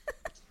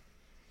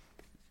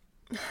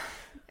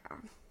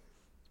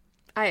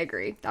 I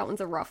agree. That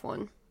one's a rough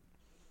one.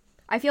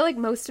 I feel like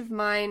most of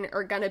mine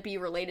are gonna be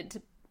related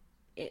to,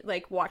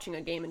 like, watching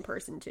a game in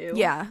person, too.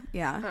 Yeah.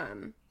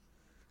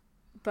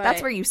 But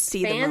that's where you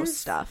see the most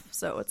stuff,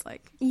 so it's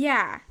like...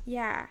 Yeah.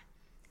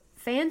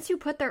 Fans who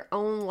put their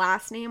own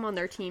last name on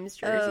their team's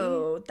jersey.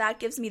 Oh, that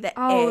gives me the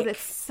ick.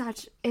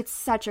 It's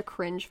such a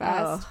cringe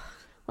fest. Oh.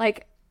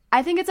 Like,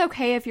 I think it's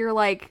okay if you're,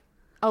 like,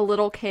 a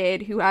little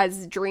kid who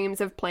has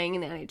dreams of playing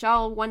in the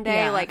NHL one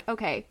day. Yeah. Like,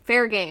 okay,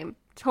 fair game.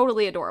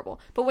 Totally adorable.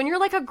 But when you're,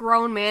 like, a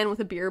grown man with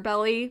a beer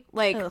belly,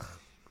 like... Ugh.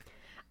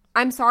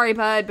 I'm sorry,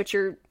 bud, but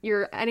your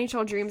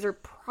NHL dreams are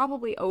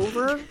probably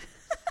over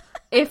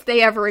if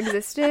they ever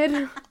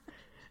existed.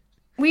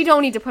 We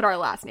don't need to put our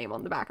last name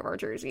on the back of our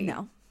jersey.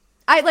 No.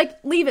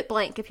 Leave it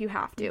blank if you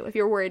have to, if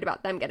you're worried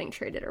about them getting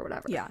traded or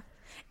whatever. Yeah.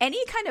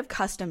 Any kind of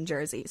custom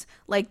jerseys.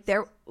 Like,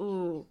 there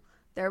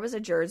was a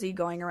jersey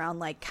going around,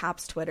 like,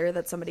 Caps Twitter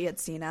that somebody had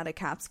seen at a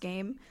Caps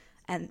game,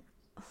 and,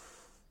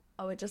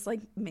 it just, like,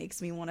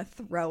 makes me want to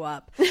throw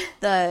up.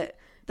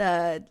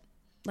 The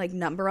like,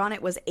 number on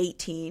it was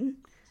 18.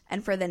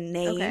 And for the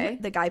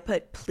name, the guy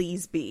put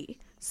please be.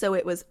 So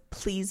it was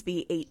please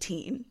be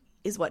 18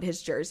 is what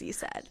his jersey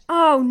said.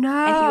 Oh, no.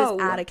 And he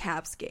was at a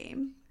Caps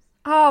game.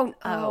 Oh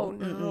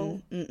no.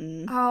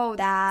 Oh,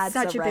 that's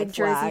such a big flag.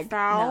 Jersey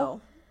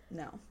foul.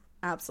 No,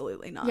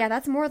 absolutely not. Yeah,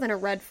 that's more than a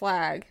red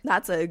flag.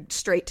 That's a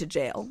straight to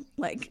jail.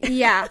 Like,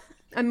 yeah,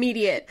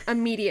 immediate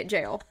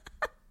jail.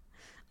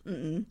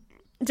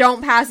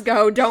 Don't pass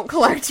go, don't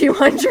collect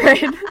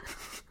 200.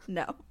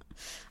 No.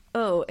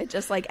 Oh, it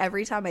just, like,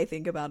 every time I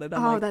think about it,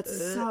 I'm like,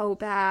 that's so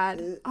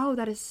bad. Oh,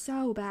 that is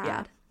so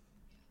bad.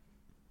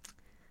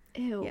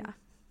 Yeah. Ew.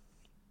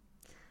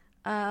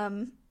 Yeah.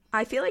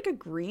 I feel like a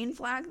green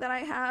flag that I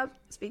have,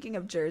 speaking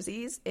of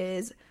jerseys,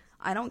 is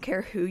I don't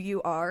care who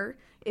you are.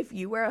 If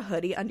you wear a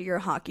hoodie under your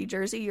hockey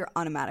jersey, you're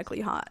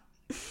automatically hot.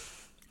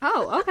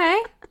 Oh, okay.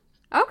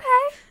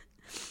 Okay.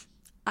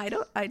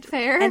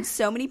 Fair. And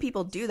so many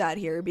people do that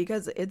here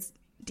because it's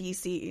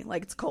DC,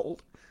 like, it's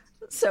cold.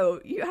 So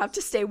you have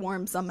to stay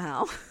warm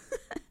somehow.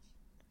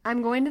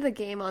 I'm going to the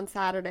game on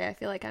Saturday. I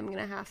feel like I'm going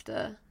to have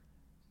to...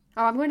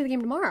 Oh, I'm going to the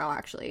game tomorrow,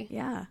 actually.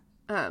 Yeah.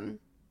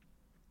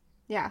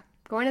 Yeah.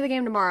 Going to the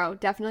game tomorrow.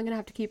 Definitely going to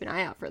have to keep an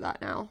eye out for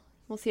that now.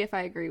 We'll see if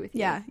I agree with you.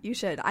 Yeah, you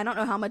should. I don't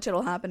know how much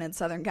it'll happen in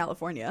Southern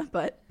California,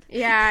 but...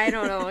 Yeah, I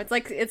don't know. It's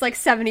like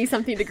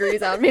 70-something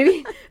degrees out.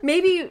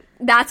 Maybe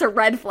that's a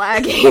red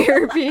flag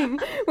here.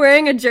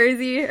 Wearing a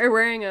jersey or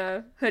wearing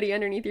a hoodie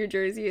underneath your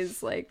jersey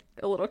is, like,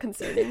 a little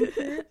concerning.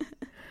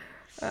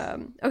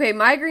 Okay,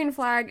 my green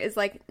flag is,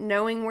 like,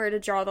 knowing where to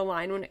draw the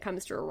line when it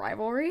comes to a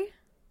rivalry.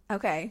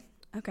 Okay.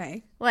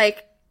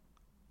 Like,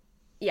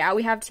 yeah,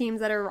 we have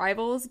teams that are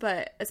rivals,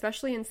 but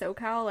especially in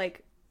SoCal,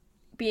 like,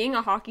 being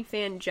a hockey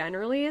fan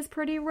generally is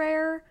pretty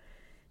rare.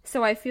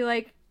 So I feel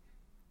like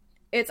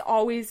it's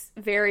always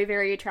very,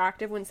 very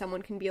attractive when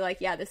someone can be like,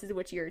 yeah, this is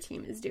what your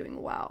team is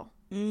doing well.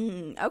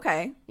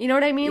 Okay. You know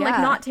what I mean? Yeah.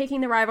 Like, not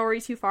taking the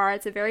rivalry too far.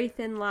 It's a very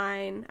thin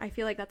line. I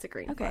feel like that's a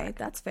green flag. Okay,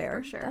 that's fair.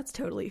 For sure. That's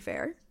totally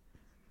fair.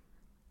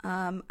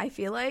 I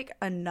feel like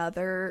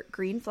another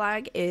green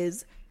flag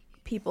is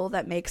people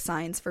that make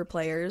signs for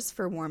players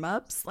for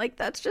warm-ups. Like,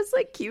 that's just,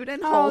 like, cute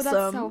and wholesome. Oh,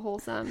 that's so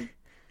wholesome.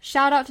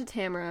 Shout out to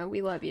Tamara.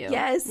 We love you.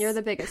 Yes. You're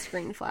the biggest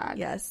green flag.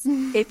 Yes.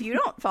 If you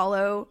don't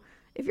follow...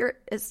 If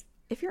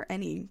you're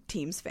any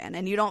Teams fan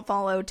and you don't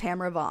follow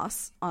Tamara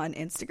Voss on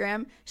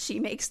Instagram, she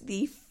makes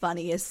the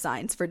funniest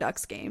signs for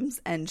Ducks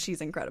games, and she's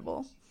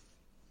incredible.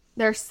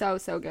 They're so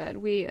good.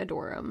 We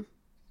adore them.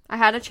 I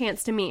had a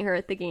chance to meet her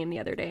at the game the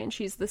other day, and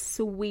she's the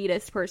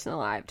sweetest person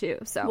alive, too.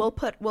 So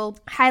we'll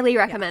highly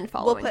recommend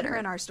following We'll put her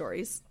in our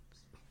stories.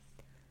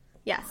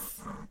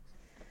 Yes.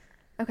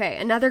 Okay,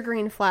 another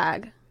green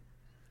flag.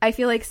 I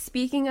feel like,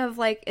 speaking of,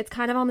 like, it's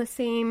kind of on the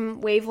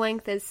same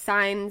wavelength as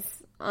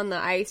signs on the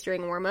ice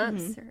during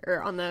warm-ups,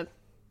 or on the...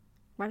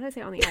 Why did I say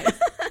on the ice?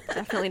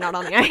 Definitely not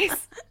on the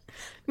ice.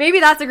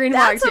 Maybe that's a green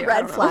flag, too. That's a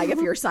red flag if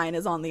your sign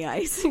is on the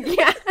ice.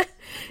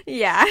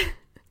 Yeah.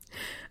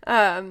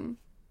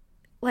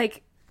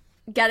 Like,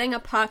 getting a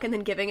puck and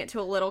then giving it to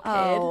a little kid.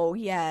 Oh,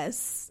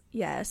 yes.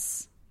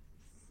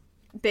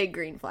 Big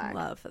green flag.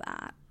 Love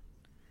that.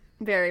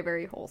 Very,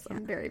 very wholesome.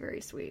 Yeah. Very,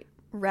 very sweet.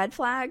 Red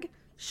flag,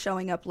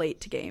 showing up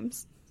late to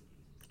games.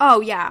 Oh,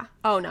 yeah.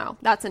 Oh, no.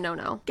 That's a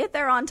no-no. Get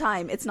there on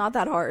time. It's not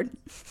that hard.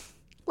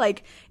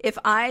 Like, if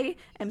I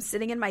am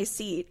sitting in my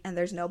seat and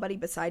there's nobody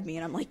beside me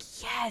and I'm like,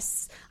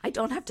 yes, I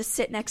don't have to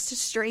sit next to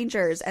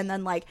strangers. And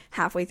then, like,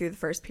 halfway through the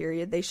first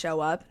period, they show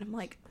up. And I'm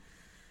like...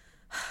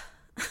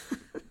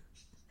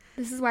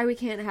 This is why we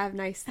can't have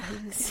nice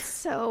things.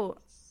 So,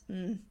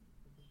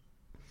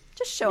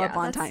 just show up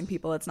on time,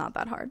 people. It's not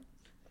that hard.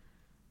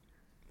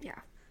 Yeah.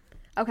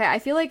 Okay, I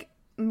feel like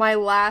my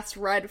last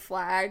red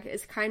flag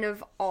is kind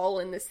of all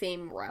in the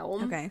same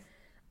realm. Okay.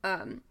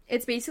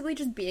 It's basically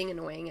just being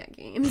annoying at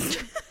games.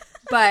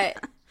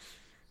 But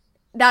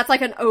that's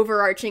like an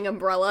overarching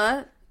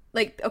umbrella.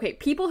 Like, okay,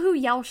 people who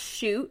yell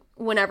shoot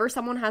whenever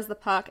someone has the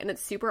puck and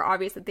it's super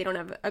obvious that they don't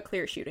have a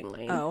clear shooting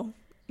lane. Oh.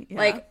 Yeah.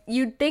 Like,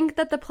 you'd think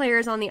that the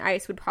players on the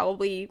ice would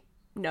probably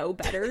know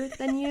better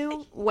than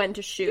you when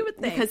to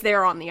shoot because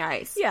they're on the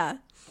ice. Yeah.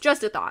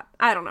 Just a thought.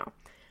 I don't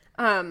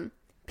know.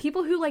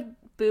 People who, like,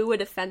 boo a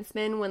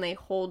defenseman when they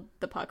hold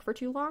the puck for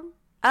too long.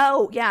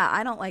 Oh, yeah.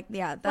 I don't like,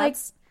 yeah,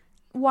 that's...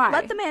 Like, why?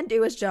 Let the man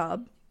do his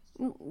job.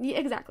 Yeah,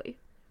 exactly.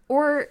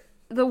 Or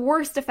the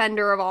worst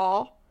offender of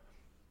all,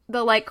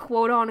 the, like,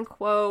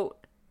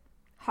 quote-unquote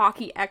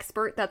hockey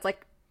expert that's,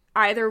 like,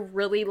 either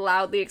really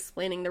loudly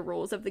explaining the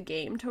rules of the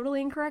game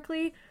totally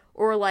incorrectly,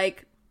 or,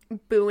 like,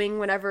 booing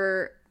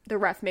whenever the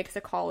ref makes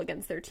a call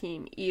against their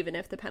team, even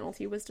if the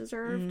penalty was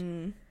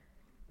deserved.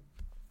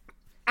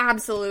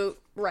 Absolute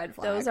red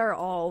flag. Those are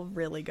all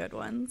really good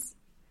ones.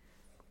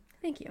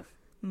 Thank you.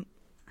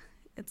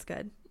 It's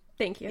good.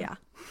 Thank you. Yeah.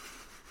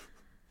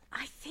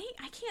 I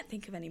can't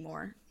think of any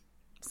more.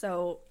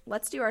 So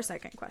let's do our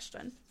second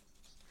question.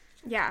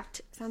 Yeah,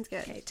 sounds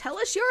good. Okay, tell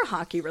us your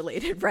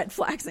hockey-related red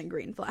flags and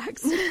green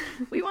flags.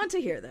 We want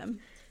to hear them.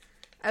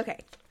 Okay.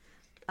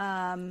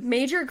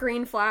 Major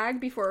green flag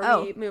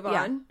before we move on.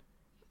 Yeah.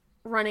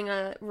 Running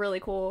a really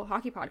cool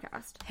hockey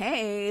podcast.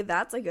 Hey,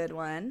 that's a good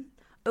one.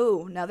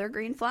 Oh, another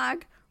green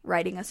flag?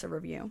 Writing us a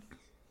review.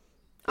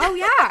 Oh,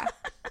 yeah.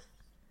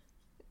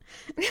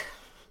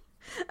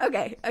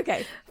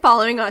 Okay.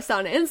 Following us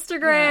on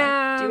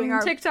Instagram,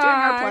 TikTok, doing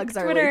our plugs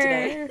Twitter. Early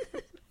today.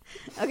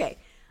 Okay.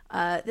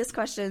 This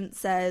question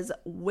says,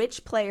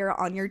 which player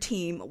on your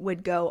team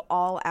would go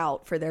all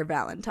out for their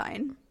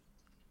Valentine?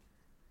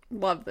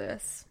 Love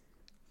this.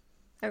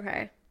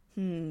 Okay.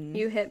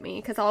 You hit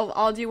me, because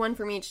I'll do one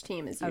from each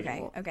team as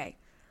usual. Okay.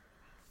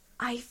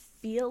 I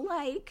feel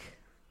like...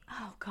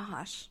 Oh,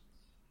 gosh.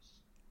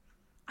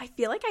 I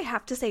feel like I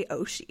have to say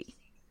Oshie.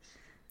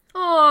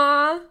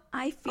 Aww.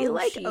 I feel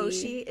like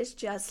Oshie is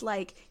just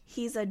like,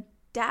 he's a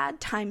dad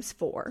times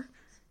 4.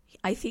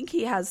 I think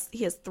he has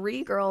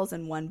 3 girls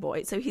and 1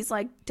 boy. So he's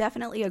like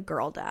definitely a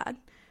girl dad,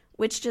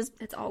 which just...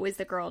 It's always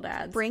the girl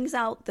dads. Brings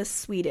out the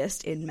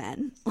sweetest in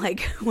men,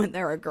 like when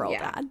they're a girl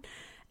dad.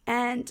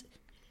 And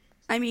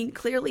I mean,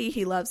 clearly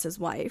he loves his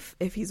wife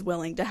if he's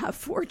willing to have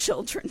 4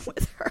 children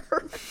with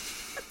her.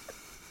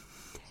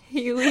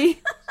 Huey.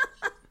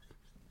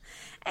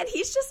 And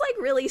he's just like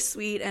really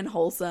sweet and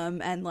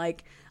wholesome, and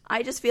like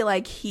I just feel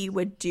like he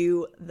would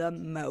do the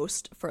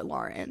most for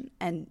Lauren,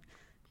 and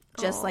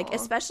just like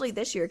especially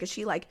this year because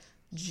she like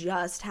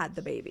just had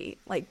the baby.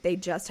 Like they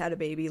just had a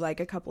baby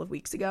like a couple of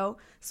weeks ago.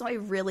 So I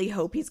really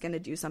hope he's going to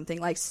do something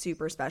like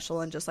super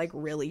special and just like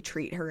really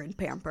treat her and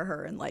pamper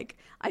her, and like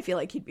I feel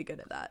like he'd be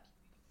good at that.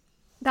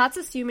 That's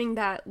assuming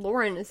that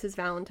Lauren is his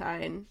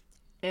Valentine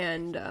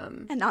and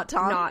not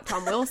Tom. Not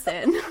Tom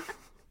Wilson.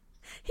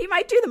 He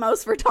might do the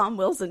most for Tom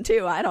Wilson,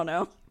 too. I don't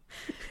know.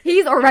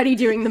 He's already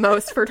doing the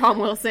most for Tom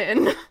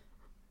Wilson.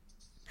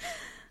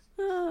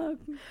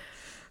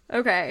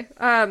 Okay.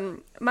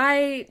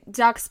 My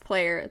Ducks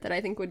player that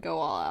I think would go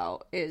all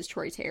out is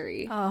Troy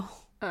Terry. Oh,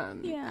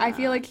 yeah. I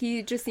feel like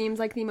he just seems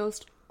like the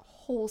most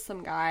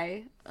wholesome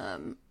guy.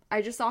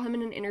 I just saw him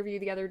in an interview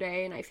the other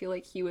day, and I feel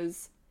like he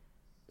was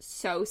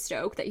so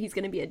stoked that he's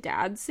going to be a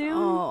dad soon.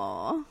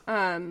 Oh.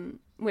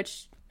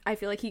 Which... I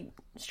feel like he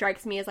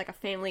strikes me as, like, a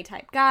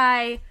family-type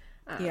guy.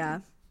 Yeah.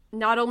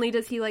 Not only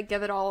does he, like,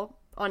 give it all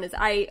on his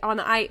ice. Oh,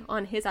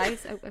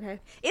 okay.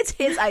 It's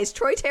his ice.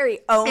 Troy Terry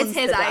owns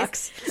his the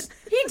ice. Ducks.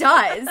 He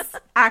does,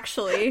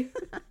 actually.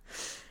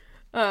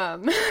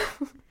 On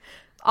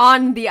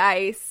the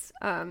ice.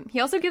 He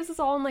also gives us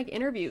all in, like,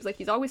 interviews. Like,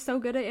 he's always so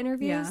good at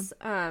interviews.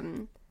 Yeah.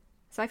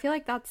 So I feel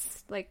like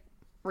that's, like,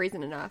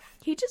 reason enough.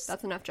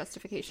 That's enough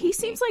justification. He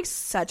seems like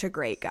such a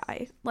great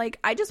guy. Like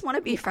I just want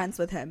to be friends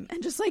with him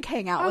and just like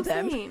hang out with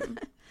him.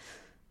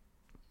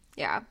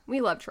 Yeah, we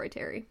love Troy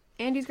Terry,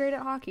 and he's great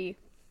at hockey.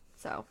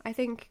 So I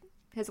think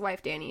his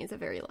wife Dani is a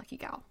very lucky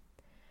gal.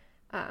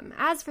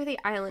 As for the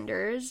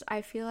Islanders,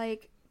 I feel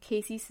like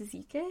Casey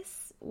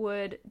Cizikas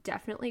would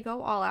definitely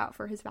go all out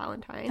for his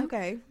Valentine.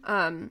 Okay.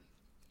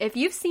 If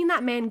you've seen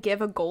that man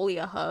give a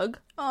goalie a hug.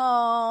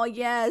 Oh,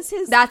 yes.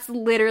 That's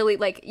literally,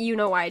 like, you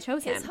know why I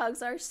chose him. His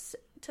hugs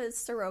to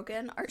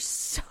Sorokin are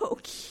so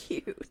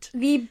cute.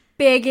 The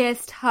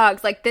biggest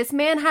hugs. Like, this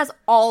man has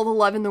all the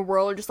love in the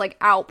world just,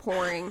 like,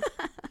 outpouring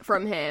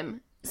from him.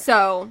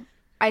 So,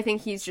 I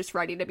think he's just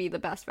ready to be the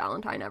best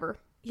Valentine ever.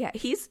 Yeah,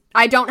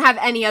 I don't have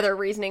any other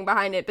reasoning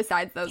behind it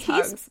besides those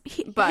hugs.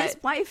 But his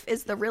wife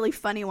is the really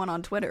funny one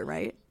on Twitter,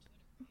 right?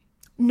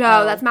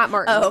 No, that's Matt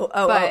Martin.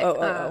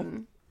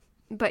 Oh.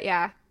 But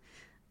yeah.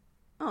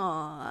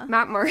 Aww.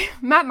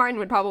 Matt Martin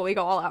would probably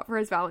go all out for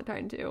his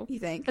Valentine too. You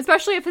think?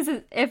 Especially if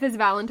his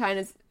Valentine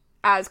is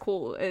as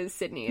cool as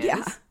Sydney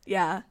is.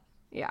 Yeah.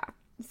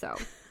 So.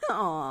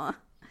 Aww.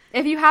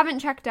 If you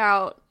haven't checked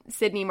out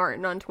Sydney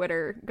Martin on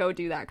Twitter, go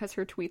do that because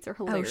her tweets are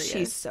hilarious. Oh,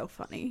 she's so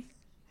funny.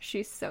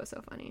 She's so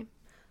funny.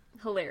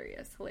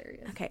 Hilarious.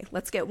 Okay,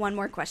 let's get one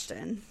more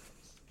question.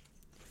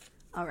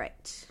 All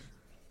right.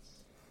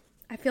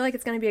 I feel like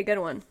it's going to be a good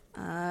one.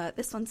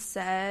 This one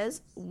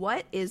says,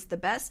 what is the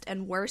best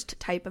and worst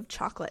type of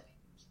chocolate?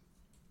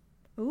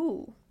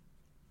 Ooh.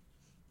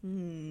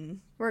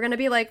 We're going to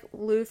be like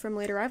Lou from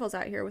Later Rivals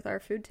out here with our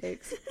food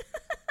takes.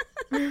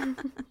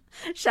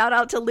 Shout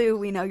out to Lou.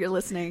 We know you're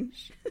listening.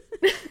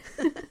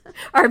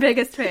 Our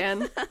biggest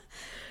fan.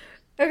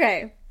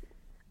 Okay.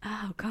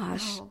 Oh,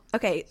 gosh. Oh.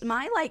 Okay,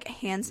 my, like,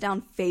 hands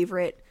down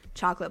favorite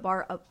chocolate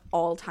bar of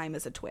all time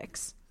is a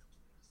Twix.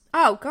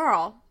 Oh,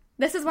 girl.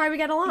 This is why we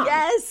get along.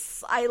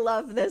 Yes! I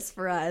love this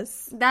for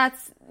us.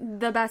 That's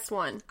the best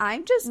one.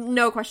 I'm just...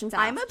 No questions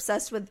asked. I'm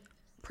obsessed with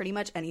pretty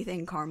much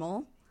anything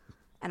caramel.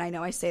 And I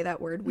know I say that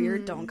word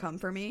weird. Don't come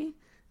for me.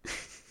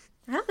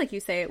 I don't think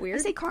you say it weird.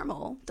 I say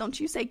caramel. Don't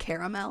you say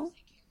caramel?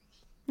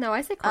 No,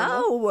 I say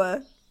caramel.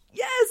 Oh!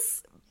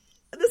 Yes!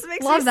 This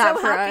makes Love me that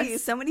so for happy.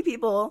 us. So many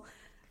people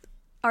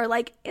are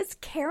like, it's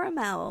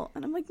caramel.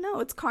 And I'm like, no,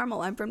 it's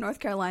caramel. I'm from North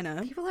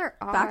Carolina. People are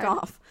odd. Back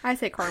off. I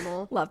say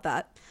caramel. Love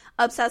that.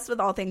 Obsessed with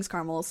all things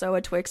caramel. So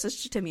a Twix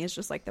is, to me, is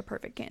just like the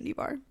perfect candy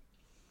bar.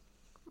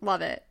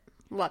 Love it.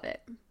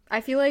 I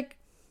feel like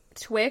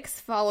Twix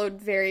followed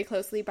very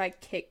closely by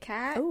Kit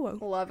Kat. Oh,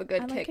 love a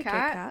good Kit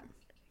Kat.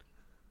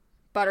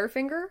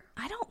 Butterfinger.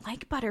 I don't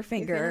like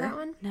Butterfinger. You fan of that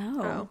one?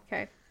 No. Oh,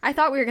 okay. I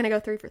thought we were gonna go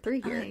 3 for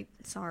 3 here.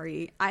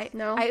 Sorry.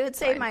 No. I would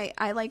say fine.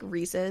 I like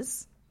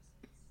Reese's.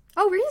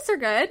 Oh, Reese's are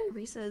good.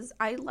 Reese's.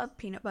 I love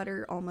peanut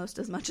butter almost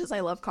as much as I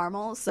love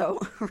caramel, so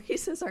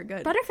Reese's are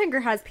good.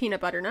 Butterfinger has peanut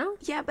butter, no?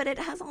 Yeah, but it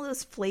has all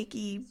this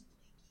flaky.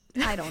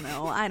 I don't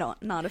know.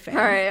 Not a fan.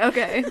 All right.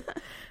 Okay.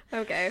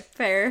 Okay.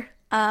 Fair.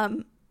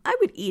 I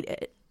would eat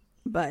it,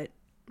 but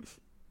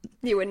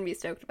You wouldn't be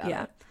stoked about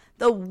it.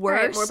 The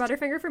worst. All right, more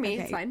Butterfinger for me.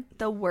 Okay, It's fine.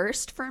 The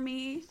worst for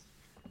me.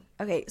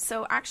 Okay,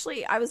 so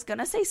actually, I was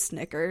gonna say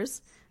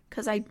Snickers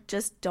because I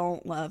just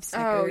don't love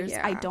Snickers. Oh,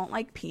 yeah. I don't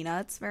like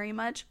peanuts very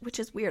much, which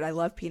is weird. I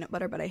love peanut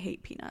butter, but I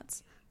hate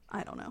peanuts.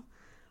 I don't know.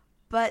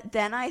 But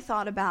then I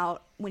thought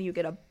about when you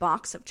get a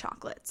box of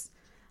chocolates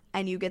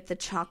and you get the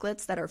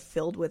chocolates that are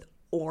filled with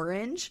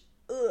orange.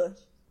 Ugh.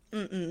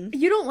 Mm-mm.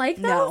 You don't like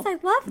those? No. I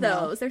love those.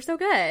 No. They're so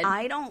good.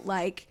 I don't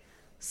like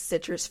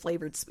citrus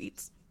flavored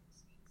sweets.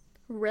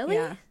 Really?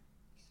 Yeah.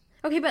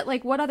 Okay, but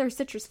like what other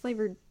citrus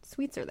flavored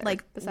sweets are there?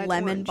 Like besides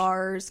lemon orange?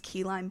 bars,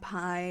 key lime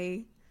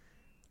pie.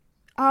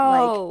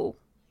 Oh.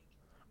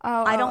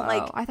 I don't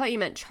like... I thought you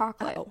meant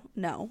chocolate. Oh,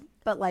 no.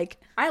 But like...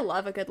 I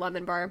love a good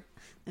lemon bar.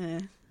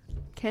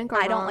 Can't go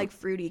I wrong. don't like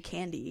fruity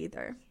candy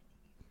either.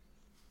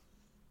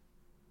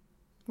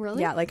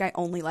 Really? Yeah, like I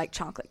only like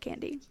chocolate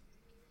candy.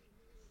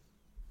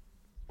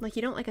 Like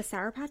you don't like a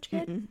Sour Patch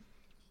Kid? Mm-mm.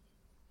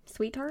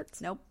 Sweet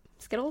Tarts? Nope.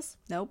 Skittles?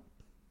 Nope.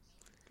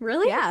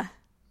 Really? Yeah.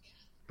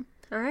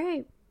 All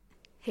right.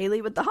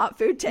 Haley with the hot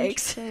food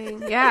takes.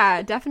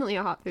 Yeah, definitely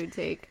a hot food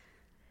take.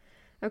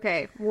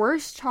 Okay,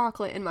 worst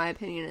chocolate in my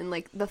opinion, and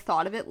like the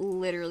thought of it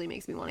literally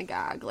makes me want to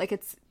gag. Like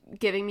it's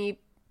giving me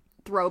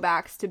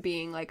throwbacks to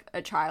being like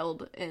a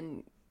child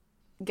and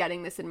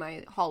getting this in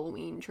my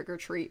Halloween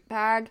trick-or-treat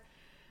bag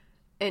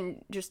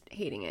and just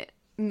hating it.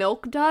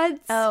 Milk Duds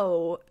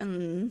Oh.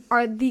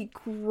 are the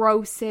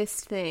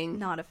grossest thing.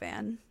 Not a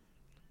fan.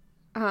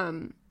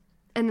 And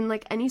then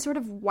like any sort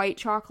of white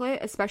chocolate,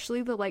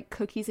 especially the like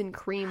cookies and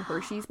cream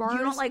Hershey's bars. You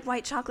don't like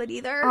white chocolate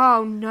either?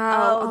 Oh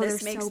no. Oh,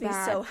 this makes me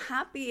bad. so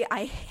happy.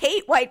 I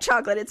hate white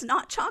chocolate. It's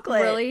not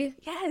chocolate. Really?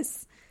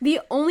 Yes.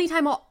 The only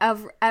time I'll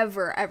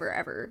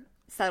ever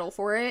settle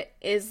for it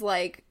is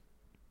like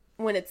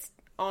when it's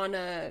on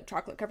a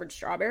chocolate covered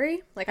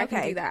strawberry. Like I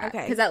can do that.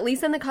 Okay. Because at least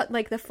then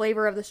the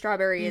flavor of the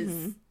strawberry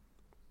is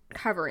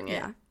covering it.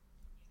 Yeah.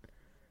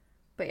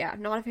 But yeah,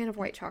 not a fan of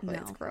white chocolate.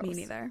 No, It's gross. me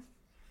neither.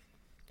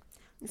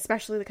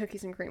 Especially the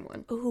cookies and cream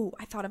one. Ooh,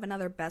 I thought of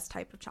another best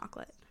type of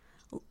chocolate.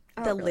 Oh,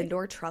 The really?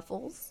 Lindor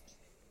truffles.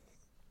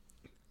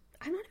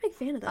 I'm not a big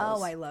fan of those.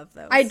 Oh, I love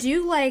those. I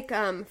do like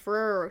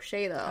Ferrero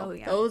Rocher though. Oh,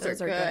 yeah. Those are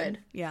good.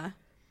 Yeah.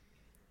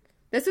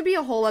 This would be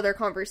a whole other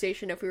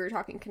conversation if we were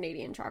talking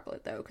Canadian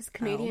chocolate though, because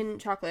Canadian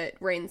chocolate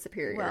reigns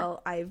superior.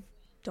 Well, I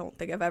don't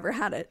think I've ever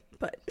had it,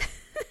 but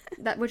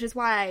which is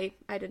why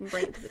I didn't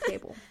bring it to the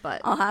table.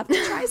 But I'll have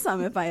to try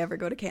some if I ever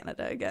go to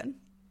Canada again.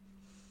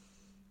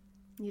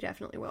 You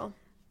definitely will.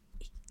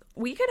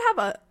 We could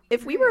have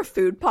if we were a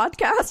food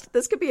podcast,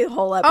 this could be a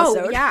whole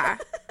episode. Oh, yeah.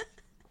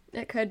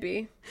 It could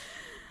be.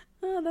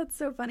 Oh, that's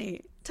so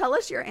funny. Tell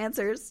us your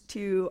answers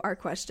to our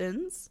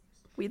questions.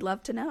 We'd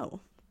love to know.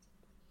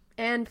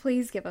 And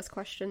please give us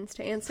questions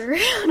to answer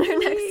on our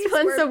next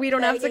one so we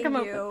don't have to come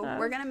up with that.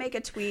 We're going to make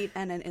a tweet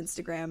and an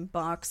Instagram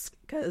box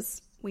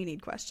because we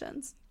need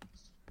questions.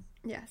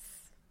 Yes.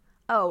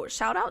 Oh,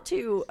 shout out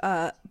to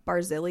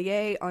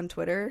Barzillier on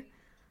Twitter.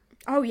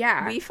 Oh,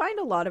 yeah. We find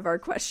a lot of our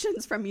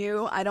questions from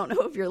you. I don't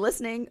know if you're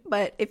listening,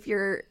 but if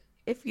you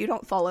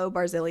don't follow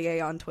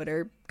Barzillier on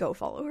Twitter, go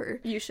follow her.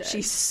 You should.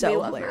 She's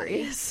so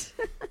hilarious.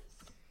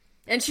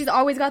 And she's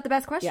always got the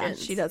best questions.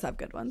 Yeah, she does have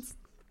good ones.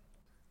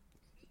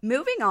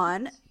 Moving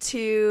on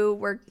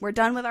to, we're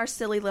done with our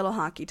silly little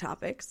hockey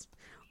topics.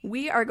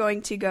 We are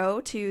going to go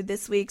to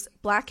this week's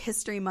Black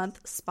History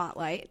Month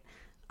Spotlight.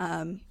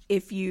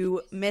 If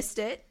you missed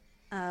it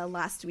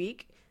last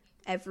week,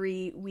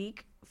 every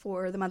week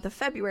for the month of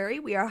February,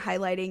 we are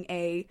highlighting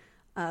a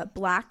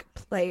Black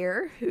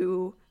player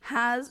who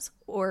has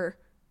or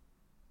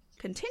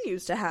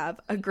continues to have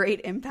a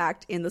great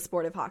impact in the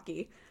sport of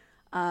hockey.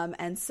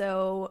 And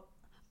so,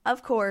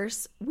 of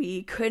course,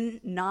 we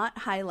couldn't not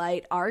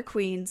highlight our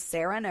queen,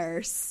 Sarah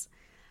Nurse.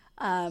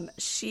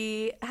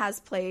 She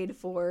has played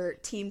for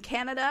Team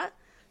Canada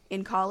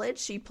in college.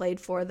 She played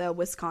for the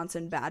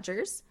Wisconsin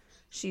Badgers.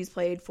 She's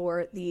played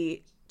for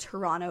the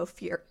Toronto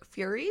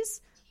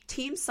Furies,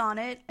 Team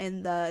Sonnet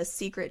in the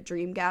Secret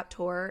Dream Gap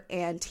Tour,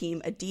 and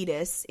Team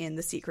Adidas in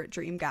the Secret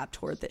Dream Gap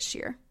Tour this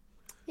year.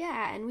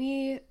 Yeah, and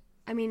you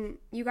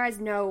guys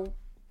know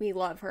we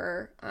love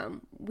her.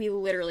 We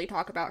literally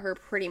talk about her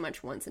pretty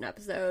much once an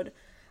episode.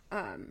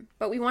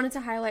 But we wanted to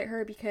highlight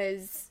her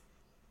because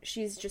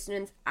she's just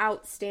an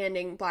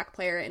outstanding Black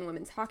player in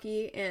women's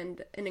hockey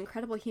and an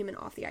incredible human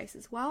off the ice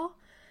as well.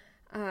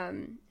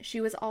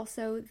 She was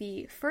also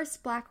the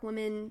first Black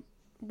woman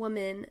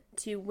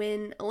to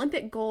win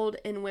Olympic gold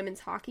in women's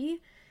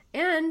hockey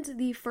and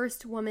the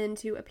first woman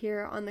to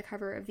appear on the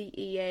cover of the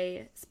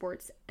EA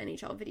Sports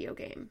NHL video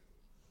game.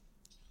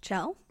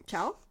 Chell?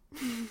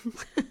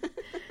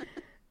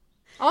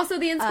 Also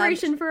the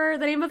inspiration for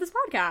the name of this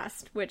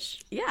podcast,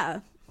 which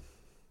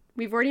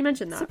we've already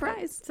mentioned that.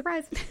 Surprise.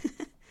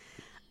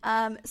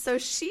 So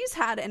she's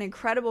had an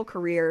incredible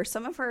career.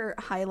 Some of her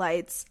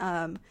highlights,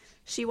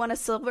 she won a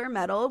silver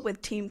medal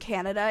with Team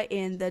Canada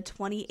in the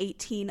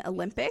 2018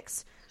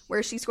 Olympics,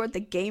 where she scored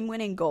the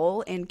game-winning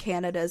goal in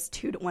Canada's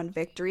 2-1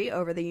 victory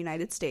over the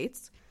United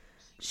States.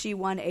 She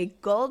won a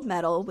gold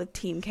medal with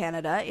Team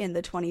Canada in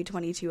the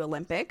 2022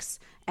 Olympics,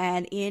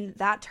 and in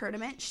that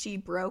tournament, she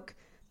broke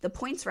the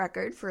points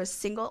record for a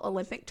single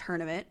Olympic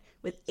tournament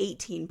with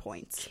 18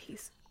 points.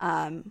 Jeez.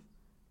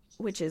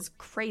 Which is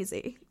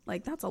crazy.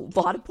 Like, that's a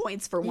lot of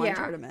points for one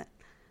tournament.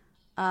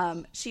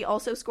 She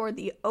also scored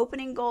the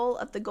opening goal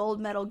of the gold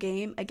medal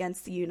game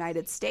against the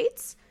United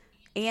States,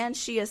 and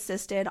she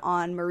assisted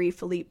on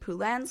Marie-Philippe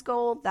Poulin's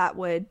goal. That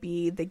would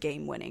be the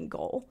game-winning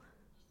goal.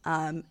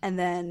 And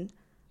then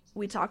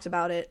we talked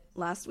about it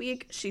last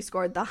week. She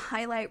scored the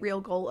highlight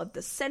reel goal of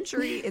the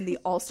century in the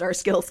All-Star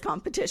Skills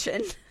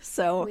competition.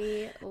 So,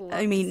 we love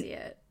to see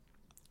it.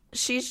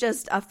 She's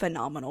just a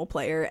phenomenal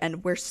player,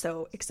 and we're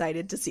so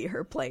excited to see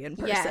her play in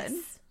person.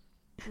 Yes,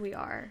 we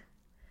are.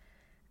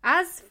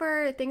 As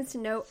for things to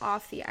note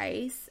off the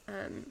ice,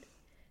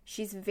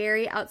 she's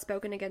very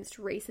outspoken against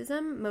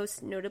racism,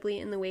 most notably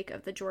in the wake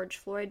of the George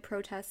Floyd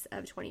protests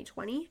of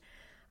 2020.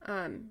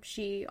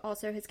 She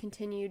also has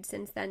continued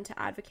since then to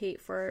advocate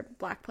for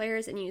Black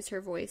players and use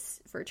her voice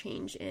for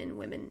change in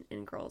women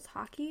and girls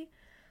hockey.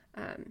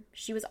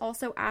 She was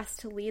also asked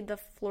to lead the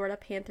Florida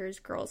Panthers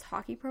girls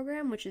hockey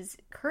program, which is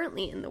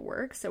currently in the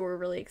works, so we're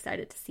really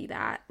excited to see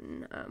that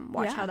and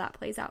watch how that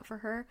plays out for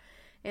her.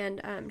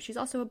 And she's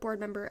also a board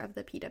member of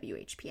the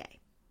PWHPA.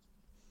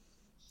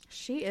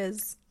 She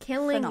is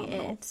killing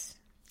phenomenal.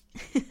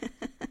 It.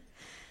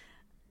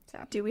 So.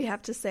 Do we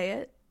have to say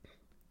it?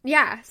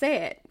 Yeah,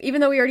 say it.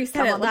 Even though we already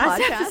said it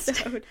last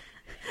episode.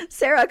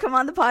 Sarah, come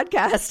on the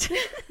podcast.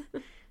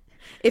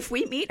 If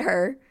we meet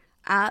her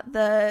at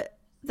the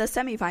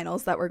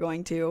semifinals that we're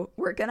going to,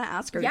 we're going to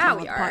ask her to come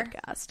on the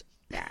podcast.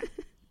 Yeah.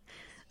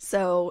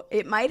 So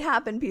it might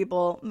happen,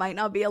 people. Might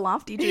not be a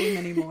lofty dream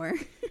anymore.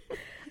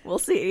 We'll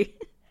see.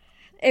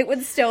 It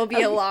would still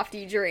be a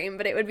lofty dream,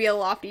 but it would be a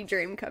lofty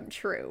dream come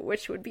true,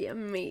 which would be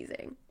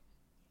amazing.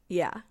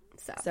 Yeah.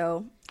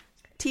 So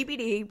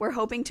TBD, we're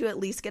hoping to at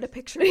least get a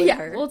picture with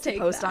her we'll to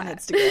post on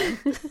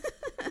Instagram.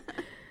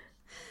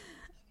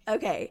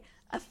 Okay.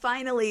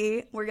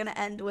 Finally, we're going to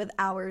end with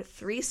our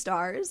 3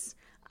 stars.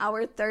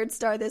 Our 3rd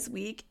star this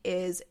week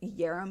is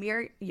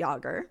Jaromir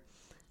Jagr.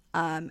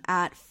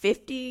 At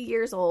 50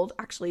 years old,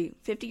 actually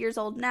 50 years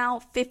old now,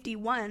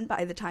 51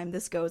 by the time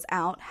this goes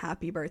out.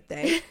 Happy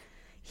birthday.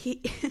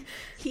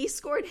 He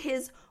scored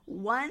his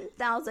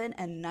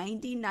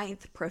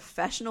 1,099th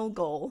professional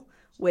goal,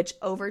 which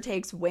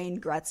overtakes Wayne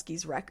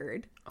Gretzky's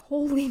record.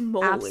 Holy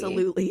moly.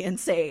 Absolutely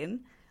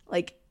insane.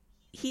 Like,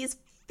 he's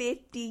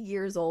 50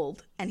 years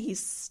old and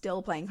he's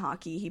still playing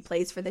hockey. He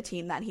plays for the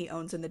team that he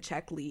owns in the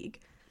Czech League.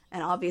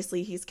 And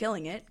obviously he's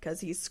killing it because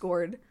he's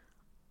scored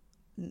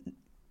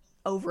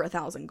over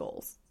 1,000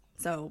 goals.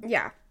 So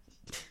yeah.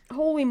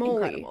 Holy moly.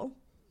 Incredible.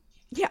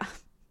 Yeah.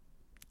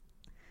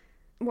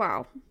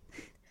 Wow.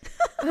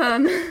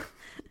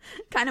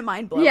 Kind of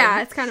mind-blowing.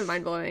 Yeah, it's kind of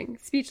mind-blowing.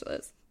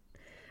 Speechless.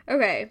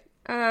 Okay.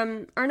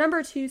 Our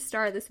number 2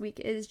 star this week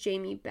is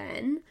Jamie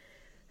Benn,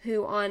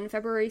 who on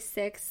February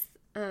 6th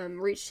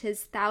reached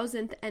his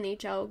 1,000th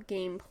NHL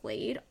game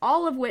played,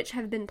 all of which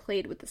have been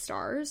played with the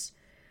Stars.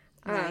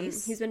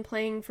 Nice. He's been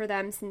playing for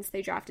them since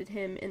they drafted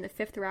him in the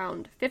 5th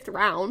round,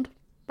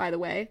 by the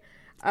way,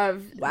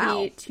 of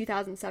the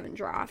 2007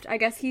 draft. I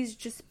guess he's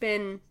just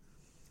been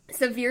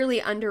severely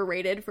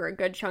underrated for a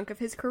good chunk of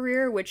his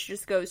career, which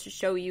just goes to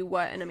show you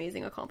what an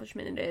amazing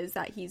accomplishment it is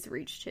that he's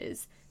reached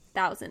his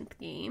 1,000th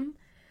game.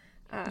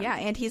 Yeah,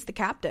 and he's the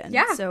captain.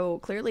 Yeah. So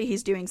clearly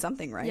he's doing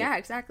something right. Yeah,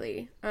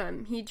 exactly.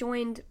 He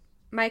joined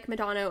Mike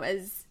Modano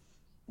as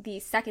the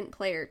second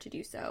player to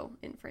do so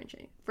in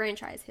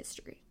franchise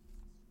history.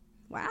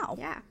 Wow.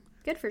 Yeah.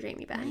 Good for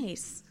Jamie Benn.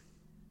 Nice.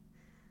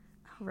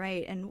 All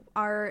right. And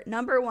our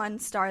number one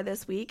star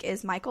this week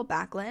is Michael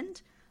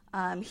Backlund.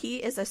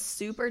 He is a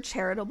super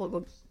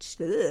charitable...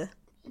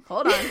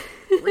 Hold on.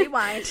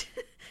 Rewind.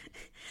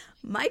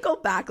 Michael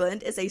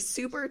Backlund is a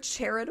super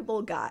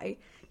charitable guy.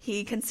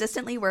 He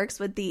consistently works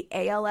with the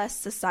ALS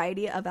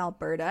Society of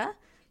Alberta,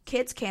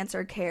 Kids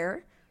Cancer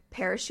Care,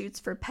 Parachutes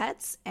for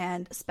Pets,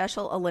 and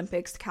Special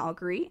Olympics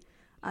Calgary.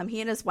 He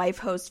and his wife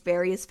host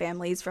various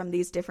families from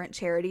these different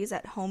charities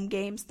at home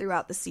games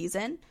throughout the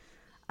season.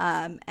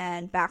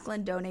 And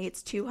Backlund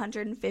donates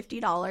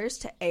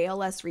 $250 to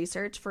ALS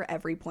research for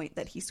every point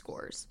that he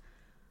scores.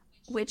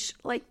 Which,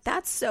 like,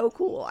 that's so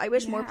cool. I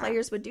wish more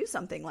players would do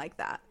something like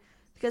that,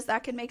 because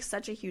that could make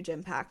such a huge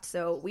impact.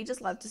 So we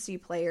just love to see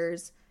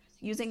players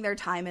using their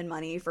time and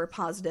money for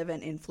positive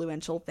and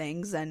influential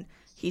things. And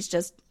he's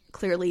just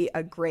clearly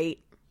a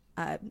great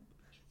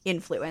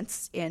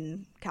influence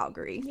in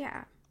Calgary.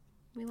 Yeah,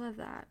 we love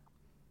that.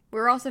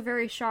 We're also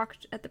very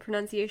shocked at the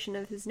pronunciation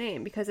of his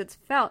name, because it's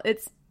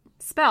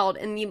spelled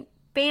in the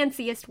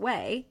fanciest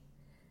way.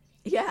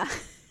 Yeah.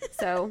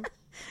 So,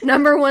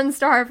 number one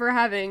star for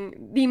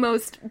having the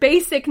most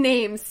basic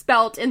name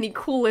spelt in the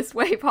coolest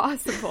way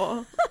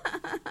possible.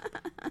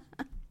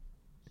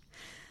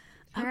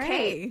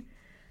 Okay. Right.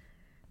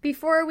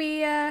 Before we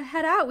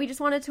head out, we just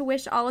wanted to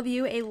wish all of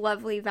you a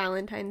lovely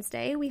Valentine's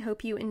Day. We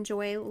hope you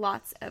enjoy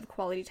lots of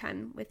quality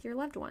time with your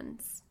loved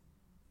ones.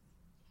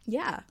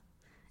 Yeah.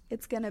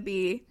 It's going to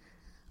be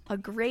a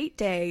great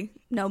day,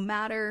 no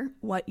matter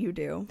what you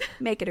do.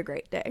 Make it a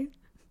great day.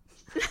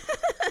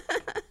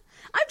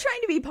 I'm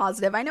trying to be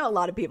positive. I know a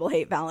lot of people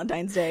hate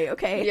Valentine's Day,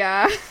 okay?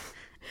 Yeah.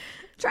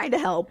 Trying to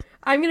help.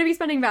 I'm going to be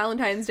spending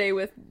Valentine's Day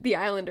with the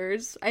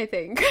Islanders, I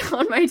think,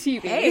 on my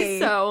TV. Hey,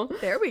 so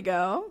there we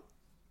go.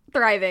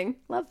 Thriving.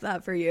 Love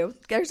that for you.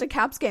 There's a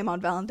Caps game on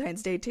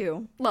Valentine's Day,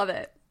 too. Love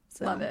it.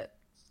 So, love it.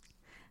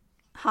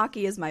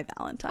 Hockey is my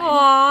Valentine.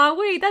 Aw,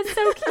 wait, that's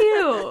so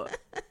cute.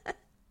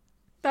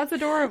 That's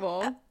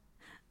adorable.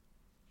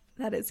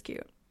 That is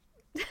cute.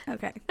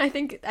 Okay. I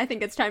think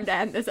it's time to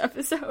end this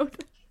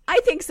episode. I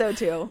think so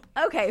too.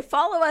 Okay,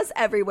 follow us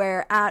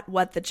everywhere at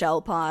What the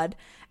Chell Pod,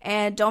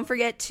 and don't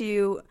forget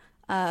to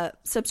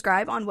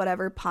subscribe on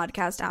whatever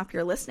podcast app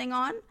you're listening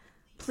on.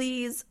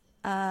 Please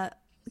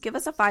give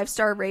us a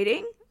 5-star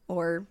rating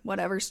or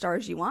whatever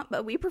stars you want,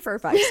 but we prefer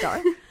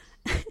 5-star.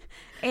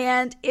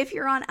 And if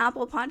you're on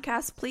Apple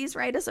Podcasts, please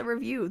write us a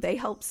review. They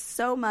help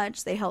so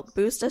much. They help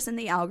boost us in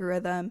the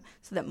algorithm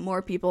so that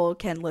more people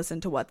can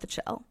listen to What the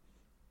Chell.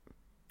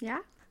 Yeah.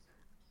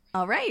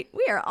 All right.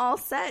 We are all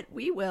set.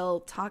 We will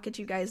talk at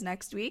you guys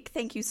next week.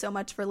 Thank you so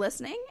much for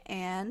listening,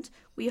 and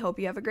we hope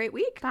you have a great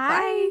week. Bye.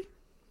 Bye.